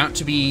means he's about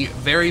to be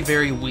very,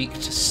 very weak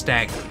to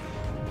stagger.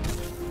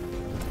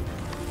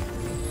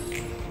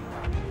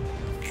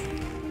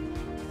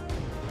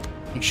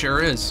 He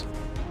sure is.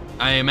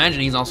 I imagine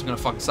he's also going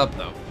to fuck us up,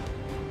 though.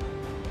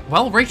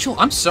 Well, Rachel,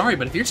 I'm sorry,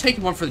 but if you're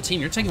taking one for the team,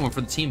 you're taking one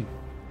for the team.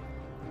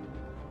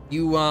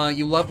 You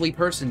lovely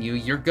person,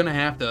 you're gonna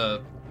have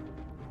to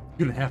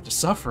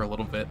suffer a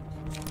little bit.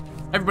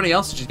 Everybody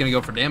else is just gonna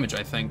go for damage,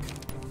 I think.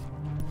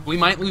 We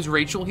might lose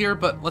Rachel here,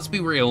 but let's be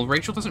real,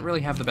 Rachel doesn't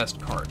really have the best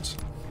cards.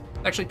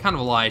 Actually, kind of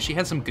a lie, she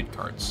has some good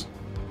cards.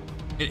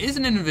 It is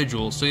an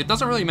individual, so it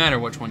doesn't really matter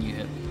which one you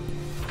hit.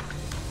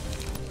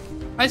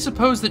 I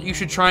suppose that you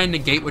should try and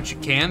negate what you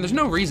can. There's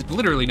no reason,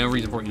 literally no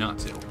reason for you not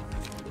to.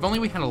 If only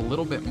we had a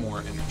little bit more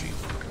energy.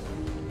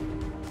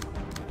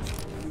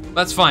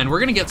 That's fine.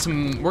 We're gonna get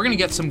some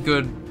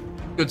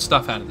good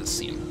stuff out of this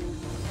scene.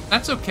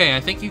 That's okay.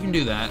 I think you can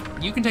do that.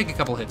 You can take a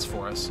couple hits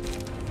for us.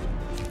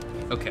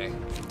 Okay.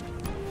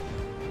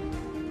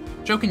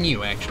 Joking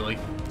you, actually.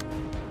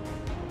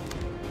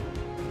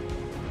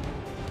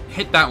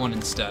 Hit that one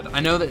instead.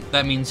 I know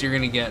that means you're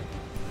gonna get...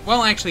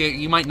 Well, actually,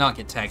 you might not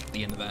get tagged at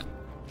the end of that.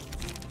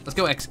 Let's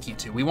go execute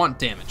 2. We want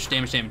damage.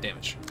 Damage, damage,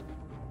 damage.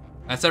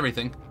 That's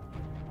everything.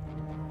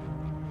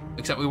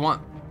 Except we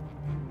want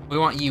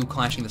you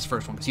clashing this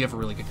first one, because you have a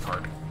really good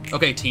card.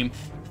 Okay, team.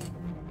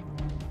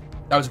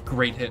 That was a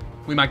great hit.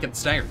 We might get the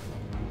stagger.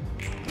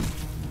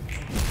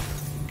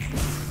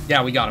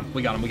 Yeah, we got him.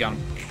 We got him. We got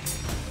him.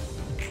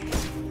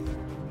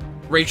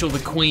 Rachel the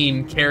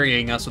Queen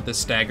carrying us with this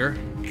stagger.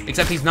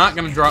 Except he's not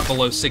going to drop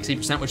below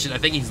 60%, which is, I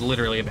think he's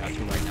literally about to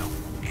right now.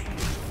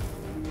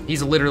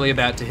 He's literally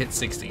about to hit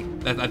 60.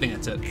 I think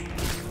that's it.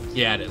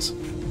 Yeah, it is.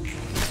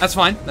 That's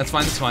fine. That's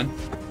fine. That's fine.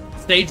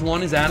 Stage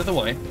 1 is out of the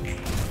way.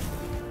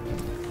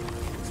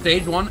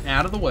 Stage 1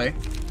 out of the way.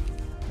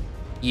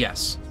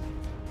 Yes.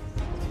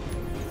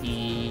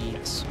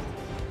 Yes.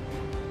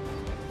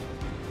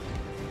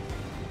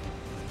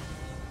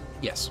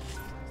 Yes.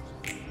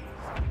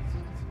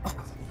 Oh,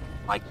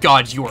 my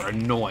God, you are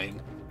annoying.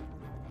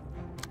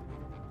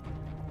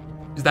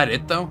 Is that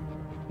it, though?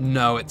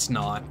 No, it's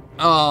not.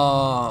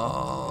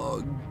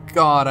 Oh,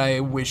 God, I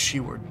wish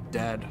you were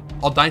dead.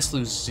 I'll dice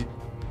lose...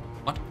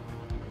 What?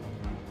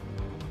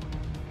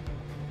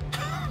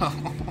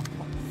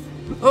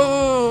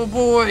 Oh,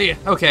 boy.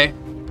 Okay.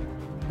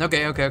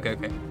 Okay, okay, okay,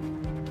 okay.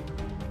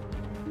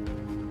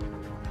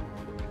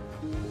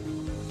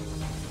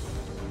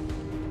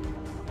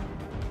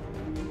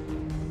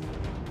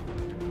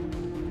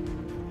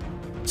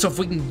 So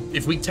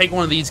if we take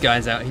one of these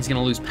guys out, he's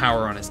gonna lose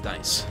power on his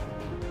dice.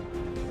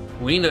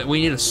 We need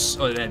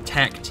an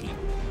attack team.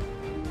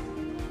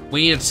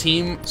 We need a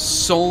team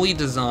solely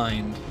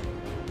designed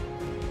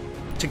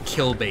to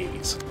kill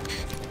babies.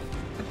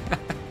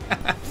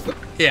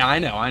 Yeah, I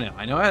know how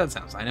that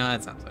sounds.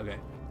 Okay.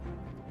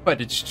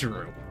 But it's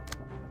true.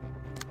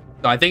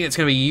 So I think it's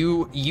gonna be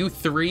you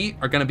 3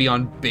 are gonna be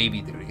on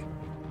baby duty.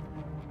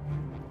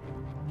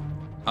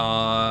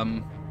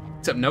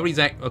 Except nobody's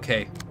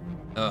okay.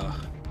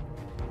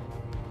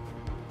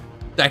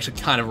 It's actually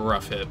kind of a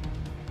rough hit.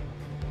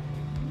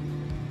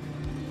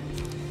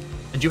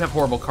 And you have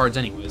horrible cards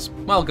anyways.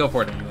 Well, go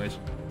for it anyways.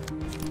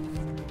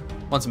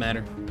 What's it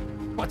matter?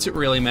 What's it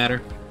really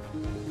matter?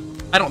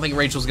 I don't think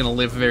Rachel's gonna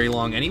live very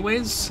long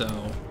anyways, so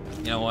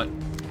you know what?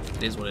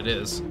 It is what it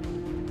is.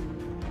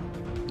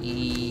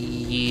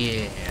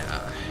 Yeah.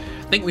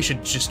 I think we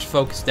should just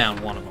focus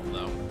down one of them,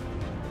 though.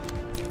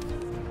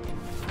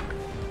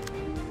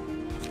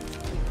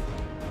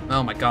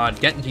 Oh my God,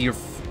 get into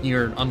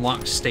your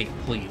unlocked state,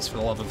 please, for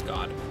the love of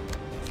God.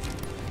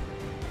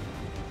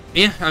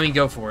 Yeah, I mean,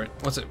 go for it.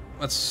 What's it?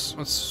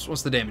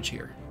 What's the damage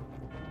here?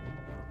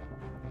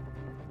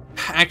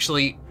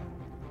 Actually,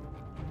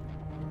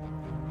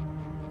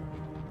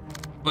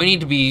 we need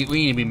to be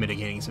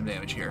mitigating some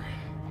damage here.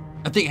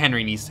 I think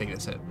Henry needs to take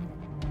this hit.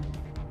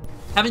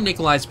 Having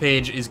Nikolai's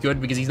page is good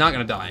because he's not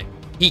gonna die.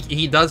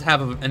 He does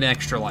have an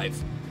extra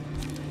life.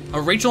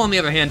 Rachel, on the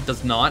other hand,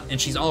 does not, and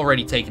she's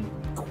already taken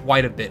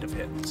quite a bit of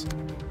hits.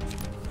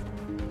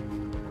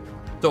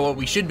 So what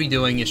we should be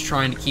doing is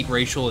trying to keep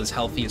Rachel as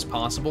healthy as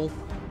possible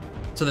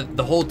so that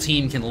the whole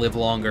team can live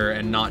longer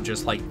and not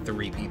just like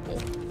 3 people.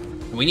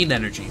 And we need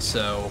energy,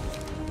 so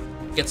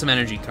get some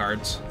energy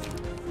cards.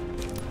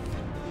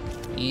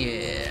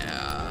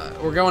 Yeah,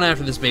 we're going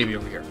after this baby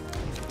over here.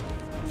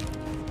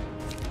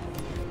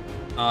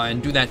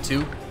 And do that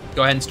too.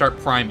 Go ahead and start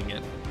priming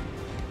it.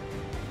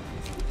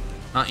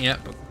 Not yet,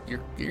 but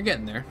you're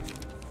getting there.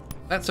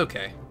 That's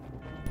okay.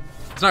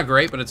 It's not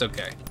great, but it's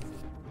okay.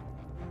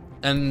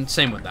 And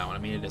same with that one. I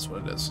mean, it is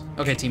what it is.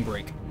 Okay, team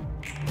break.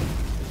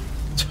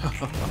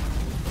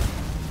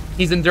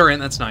 He's endurant,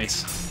 that's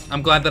nice.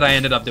 I'm glad that I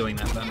ended up doing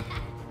that then.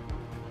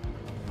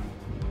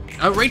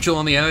 Rachel,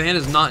 on the other hand,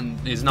 is not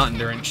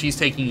endurant. She's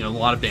taking a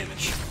lot of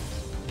damage.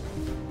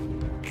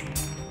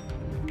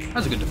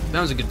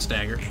 That was a good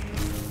stagger.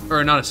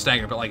 Or not a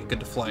stagger, but like a good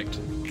deflect.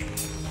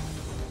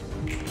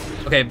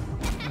 Okay,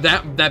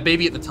 that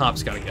baby at the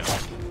top's gotta go.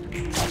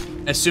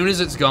 As soon as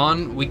it's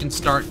gone, we can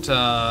start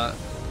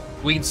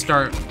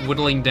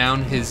whittling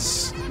down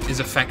his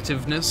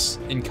effectiveness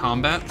in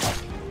combat.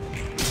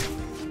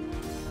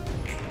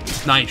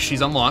 Nice, she's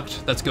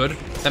unlocked. That's good.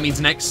 That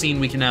means next scene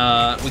we can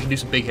do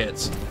some big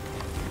hits.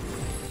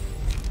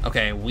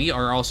 Okay, we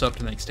are also up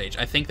to the next stage.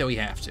 I think that we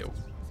have to.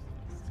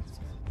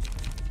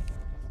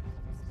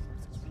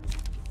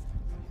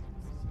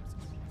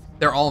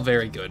 They're all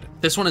very good.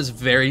 This one is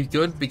very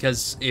good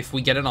because if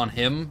we get it on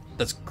him,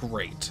 that's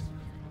great.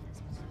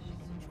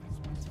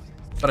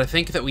 But I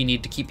think that we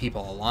need to keep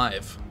people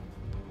alive.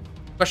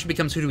 The question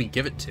becomes, who do we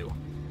give it to?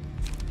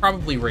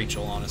 Probably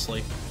Rachel,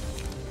 honestly.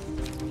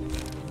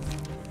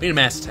 We need a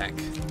mass attack.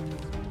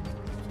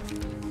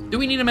 Do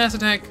we need a mass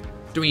attack?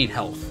 Do we need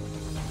health?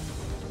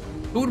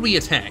 Who would we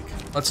attack?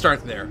 Let's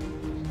start there.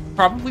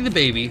 Probably the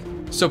baby,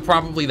 so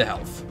probably the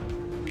health.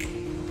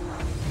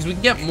 Because we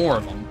can get more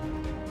of them.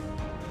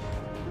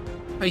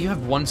 Oh, you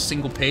have one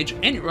single page?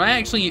 And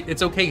actually,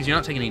 it's okay because you're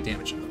not taking any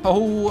damage.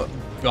 Oh,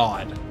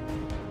 God.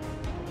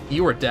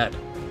 You are dead.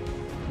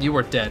 You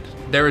are dead.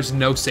 There is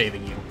no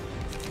saving you.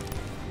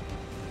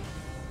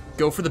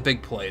 Go for the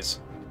big plays.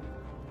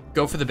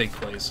 Go for the big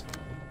plays.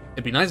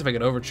 It'd be nice if I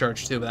could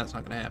overcharge too, but that's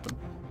not going to happen.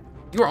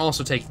 You are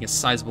also taking a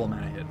sizable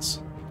amount of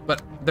hits.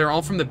 But they're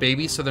all from the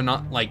baby, so they're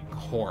not, like,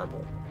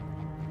 horrible.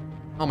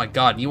 Oh my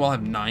god, you all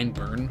have 9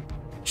 burn?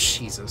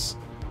 Jesus.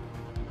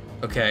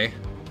 Okay.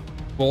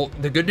 Well,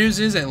 the good news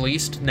is, at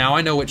least, now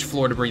I know which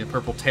floor to bring the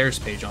purple tears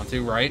page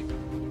onto, right?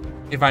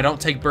 If I don't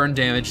take burn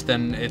damage,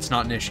 then it's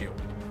not an issue.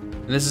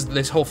 And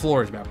this whole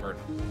floor is about burn.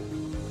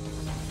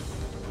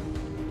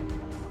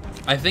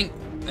 I think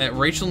that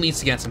Rachel needs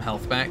to get some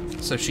health back,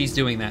 so she's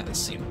doing that this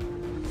scene.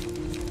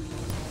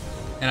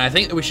 And I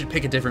think that we should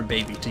pick a different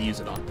baby to use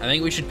it on. I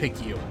think we should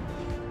pick you.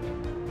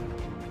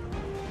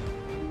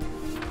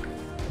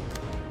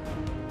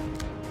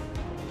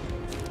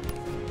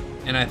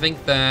 And I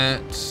think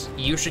that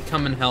you should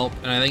come and help,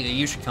 and I think that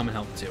you should come and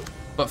help too.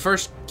 But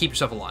first, keep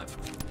yourself alive.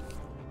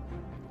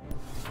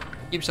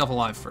 Keep yourself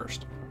alive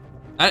first.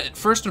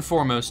 First and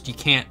foremost, you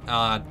can't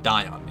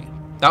die on me.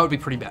 That would be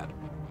pretty bad.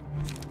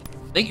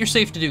 I think you're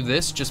safe to do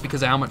this just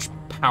because of how much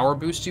power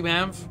boost you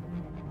have.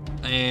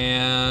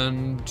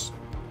 And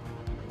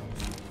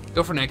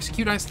go for an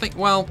execute, I think.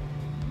 Well,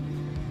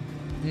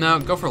 no,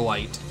 go for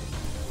light.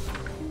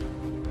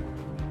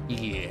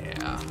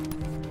 Yeah.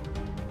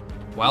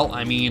 Well,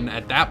 I mean,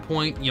 at that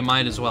point, you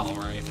might as well,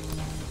 right?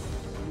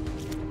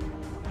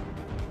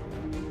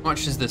 How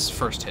much is this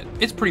first hit?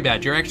 It's pretty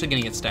bad. You're actually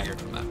gonna get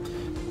staggered from that.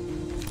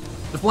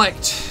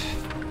 Deflect.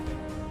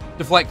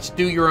 Deflect,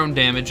 do your own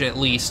damage, at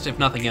least, if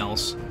nothing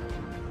else.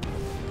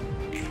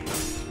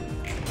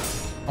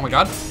 Oh my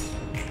god.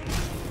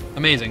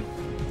 Amazing.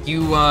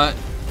 You've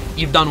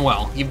done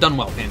well. You've done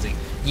well, Pansy.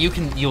 You're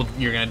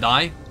gonna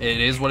die.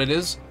 It is what it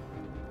is.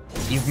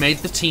 You've made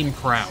the team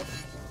proud.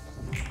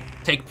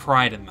 Take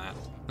pride in that.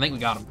 I think we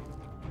got him.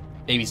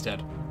 Baby's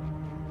dead.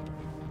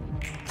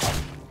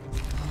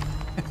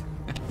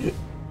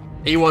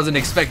 He wasn't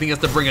expecting us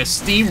to bring a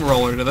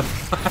steamroller to the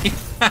fight.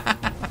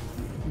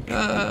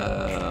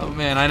 Oh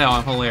man, I know,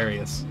 I'm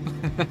hilarious.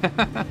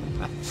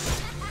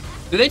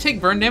 Do they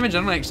take burn damage?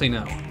 I don't actually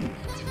know.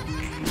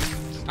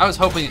 I was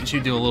hoping it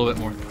should do a little bit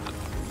more than that.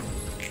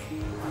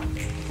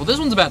 Well, this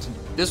one's about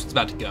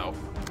to go.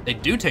 They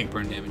do take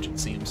burn damage, it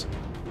seems.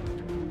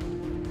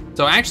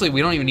 So actually,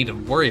 we don't even need to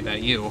worry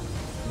about you.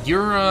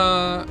 You're,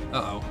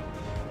 uh-oh.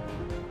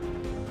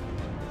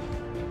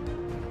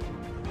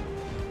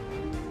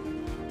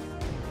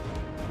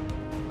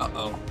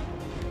 Uh-oh.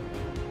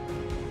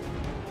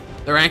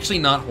 They're actually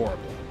not horrible.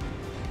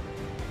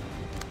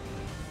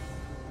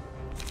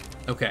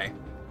 Okay.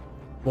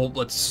 Well,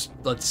 let's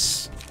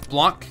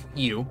block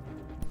you.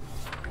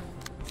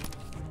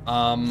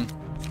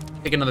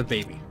 Pick another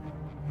baby.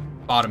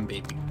 Bottom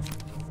baby.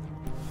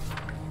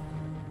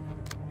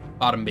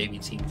 Bottom baby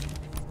team.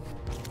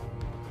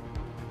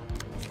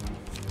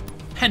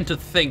 And to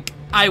think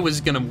I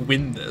was gonna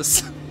win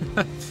this.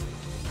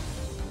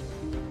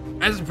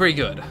 That's pretty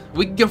good.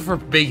 We can go for a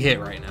big hit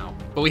right now,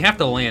 but we have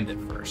to land it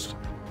first.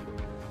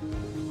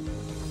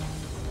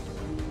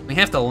 We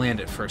have to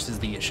land it first is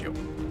the issue.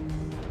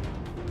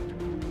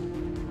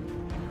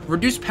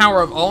 Reduce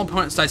power of all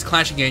opponent sides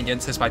clashing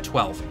against this by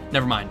 12.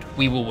 Never mind,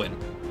 we will win.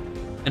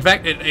 In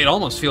fact, it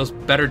almost feels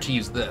better to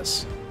use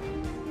this.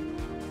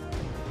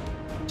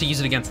 To use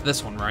it against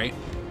this one, right?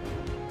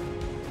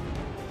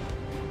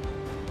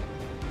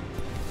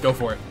 Go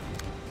for it.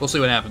 We'll see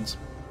what happens.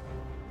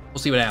 We'll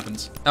see what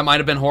happens. That might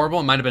have been horrible.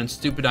 It might have been a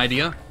stupid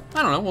idea.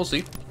 I don't know. We'll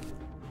see.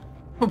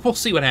 We'll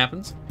see what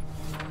happens.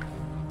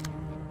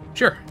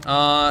 Sure.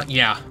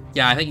 Yeah.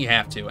 Yeah, I think you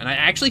have to. And I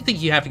actually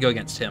think you have to go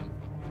against him.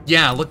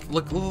 Yeah, look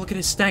at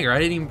his stagger. I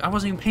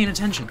wasn't even paying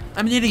attention.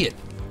 I'm an idiot.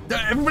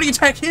 Everybody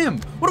attack him!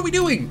 What are we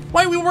doing?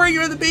 Why are we worrying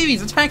about the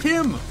babies? Attack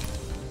him!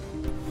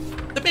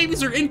 The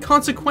babies are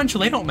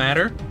inconsequential. They don't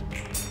matter.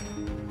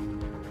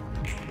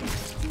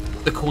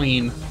 The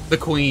queen. The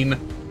queen.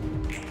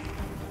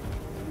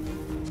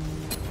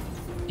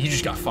 You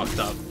just got fucked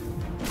up.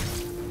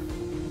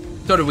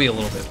 So did we a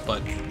little bit,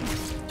 but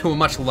to a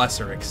much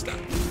lesser extent.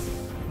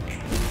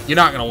 You're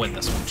not gonna win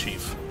this one,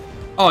 Chief.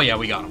 Oh yeah,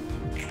 we got him.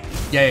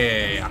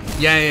 Yeah.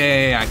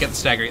 Get the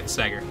stagger, get the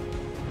stagger.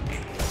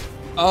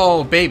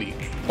 Oh, baby.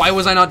 Why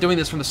was I not doing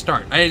this from the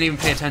start? I didn't even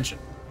pay attention.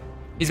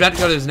 He's about to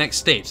go to his next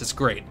stage. That's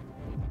great.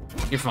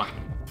 You're fine.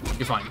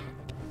 You're fine.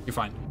 You're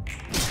fine.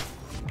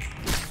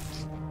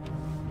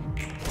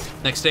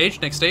 Next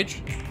stage, next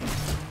stage.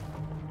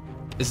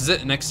 This is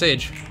it, next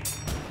stage.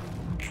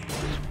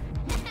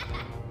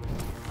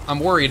 I'm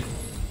worried.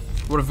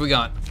 What have we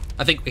got?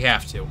 I think we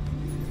have to.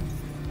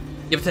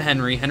 Give it to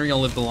Henry. Henry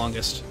will live the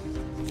longest.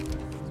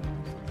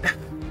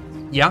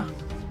 Yeah?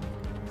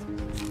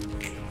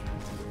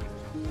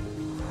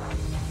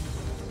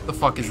 The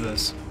fuck is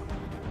this?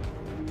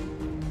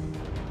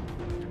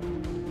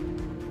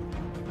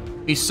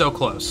 He's so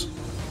close.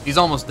 He's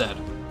almost dead.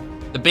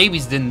 The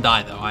babies didn't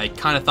die, though. I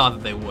kind of thought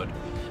that they would.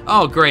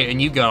 Oh, great,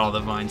 and you got all the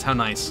vines. How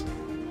nice.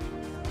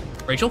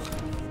 Rachel?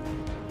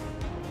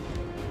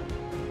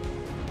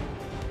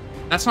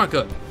 That's not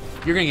good.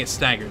 You're gonna get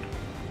staggered.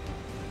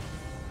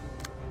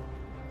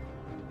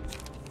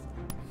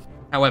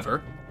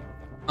 However,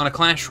 on a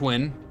clash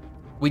win,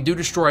 we do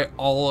destroy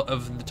all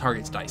of the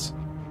target's dice.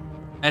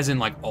 As in,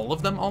 like, all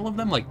of them?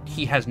 Like,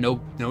 he has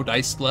no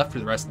dice left for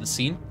the rest of the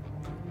scene.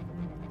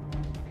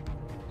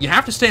 You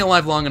have to stay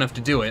alive long enough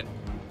to do it.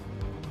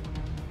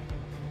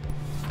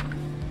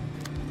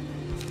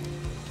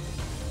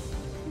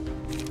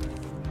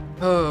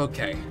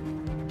 Okay.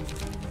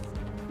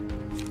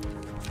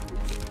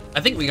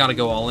 I think we gotta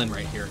go all in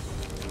right here.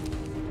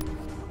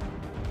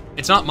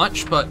 It's not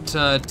much,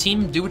 but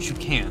team, do what you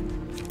can.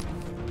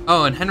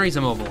 Oh, and Henry's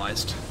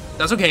immobilized.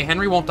 That's okay,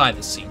 Henry won't die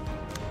this scene.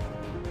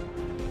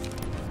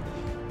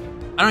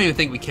 I don't even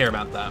think we care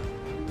about that.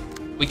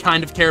 We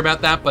kind of care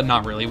about that, but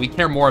not really. We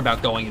care more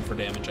about going in for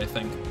damage, I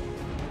think.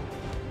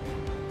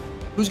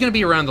 Who's gonna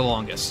be around the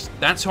longest?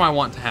 That's who I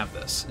want to have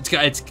this.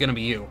 It's gonna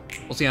be you.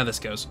 We'll see how this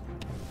goes.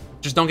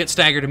 Just don't get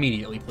staggered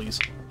immediately, please.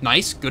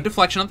 Nice, good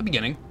deflection at the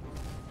beginning.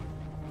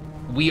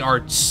 We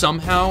are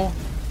somehow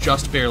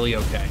just barely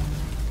okay.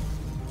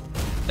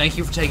 Thank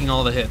you for taking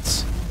all the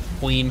hits,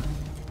 Queen.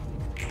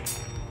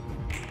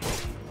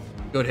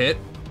 Good hit.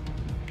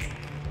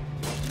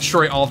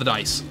 Destroy all the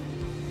dice.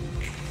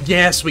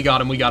 Yes, we got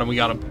him, we got him, we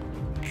got him.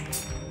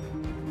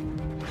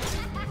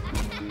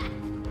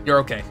 You're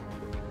okay.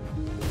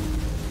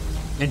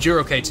 And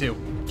you're okay, too.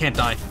 Can't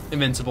die.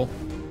 Invincible.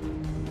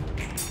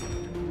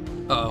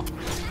 Uh-oh.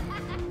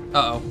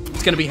 Uh-oh.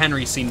 It's gonna be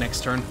Henry's scene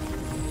next turn.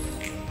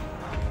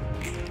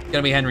 It's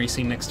gonna be Henry's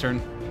scene next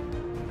turn.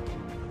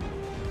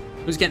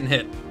 Who's getting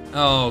hit?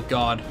 Oh,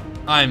 God.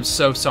 I'm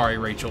so sorry,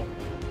 Rachel.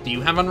 Do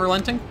you have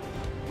Unrelenting?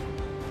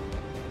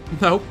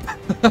 Nope.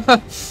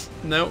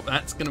 Nope,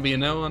 that's gonna be a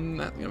no on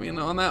that. Gonna be a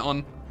no on that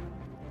one.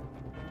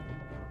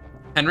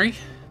 Henry,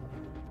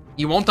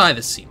 you won't die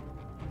this scene.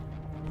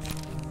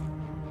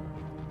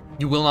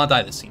 You will not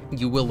die this scene.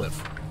 You will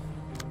live.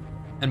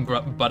 And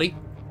buddy,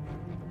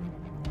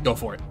 go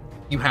for it.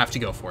 You have to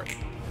go for it.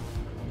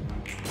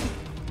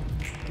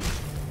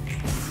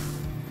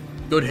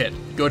 Good hit.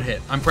 Good hit.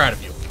 I'm proud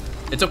of you.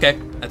 It's okay.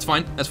 That's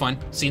fine. That's fine.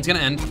 Scene's gonna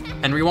end.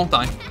 Henry won't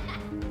die.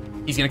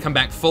 He's gonna come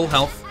back full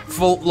health.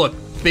 Full. Look,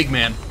 big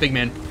man. Big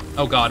man.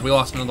 Oh God, we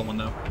lost another one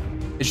though.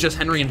 It's just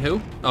Henry and who?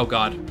 Oh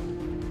God.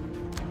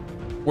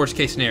 Worst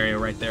case scenario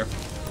right there.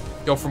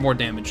 Go for more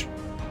damage.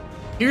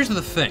 Here's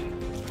the thing.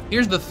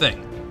 Here's the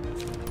thing.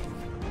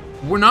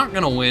 We're not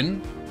gonna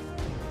win.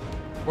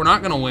 We're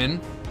not gonna win.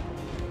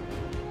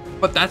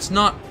 But that's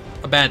not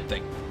a bad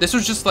thing. This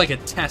was just like a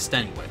test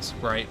anyways,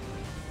 right?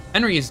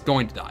 Henry is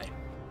going to die.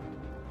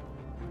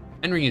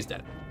 Henry is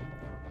dead.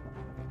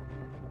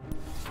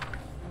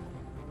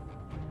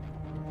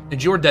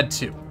 And you're dead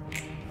too.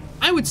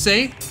 I would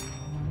say,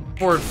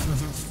 for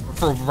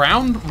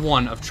round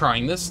one of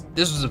trying this,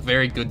 this was a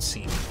very good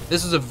scene.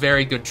 This was a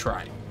very good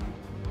try.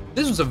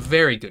 This was a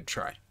very good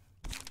try.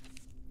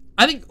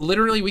 I think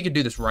literally we could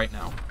do this right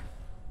now.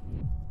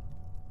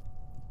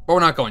 But we're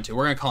not going to.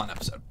 We're going to call an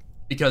episode.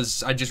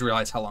 Because I just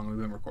realized how long we've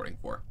been recording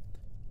for.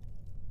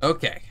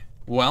 Okay.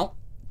 Well,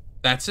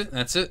 that's it.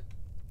 That's it.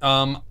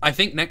 I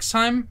think next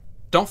time,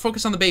 don't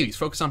focus on the babies.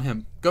 Focus on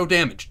him. Go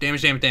damage.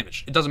 Damage, damage,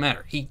 damage. It doesn't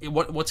matter.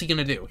 What's he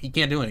gonna do? He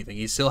can't do anything.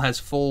 He still has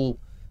full,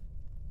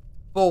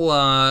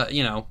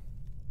 you know,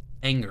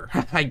 anger,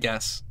 I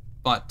guess.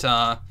 But,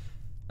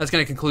 that's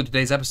gonna conclude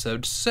today's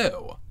episode.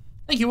 So,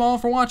 thank you all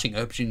for watching. I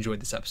hope you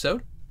enjoyed this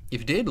episode. If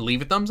you did,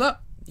 leave a thumbs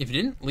up. If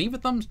you didn't, leave a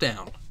thumbs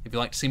down. If you'd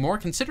like to see more,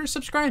 consider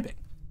subscribing.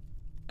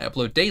 I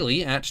upload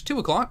daily at 2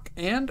 o'clock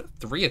and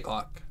 3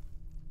 o'clock.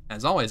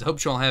 As always, I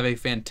hope you all have a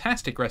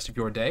fantastic rest of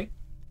your day,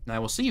 and I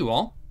will see you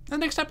all in the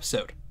next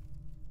episode.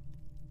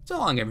 So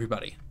long,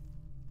 everybody.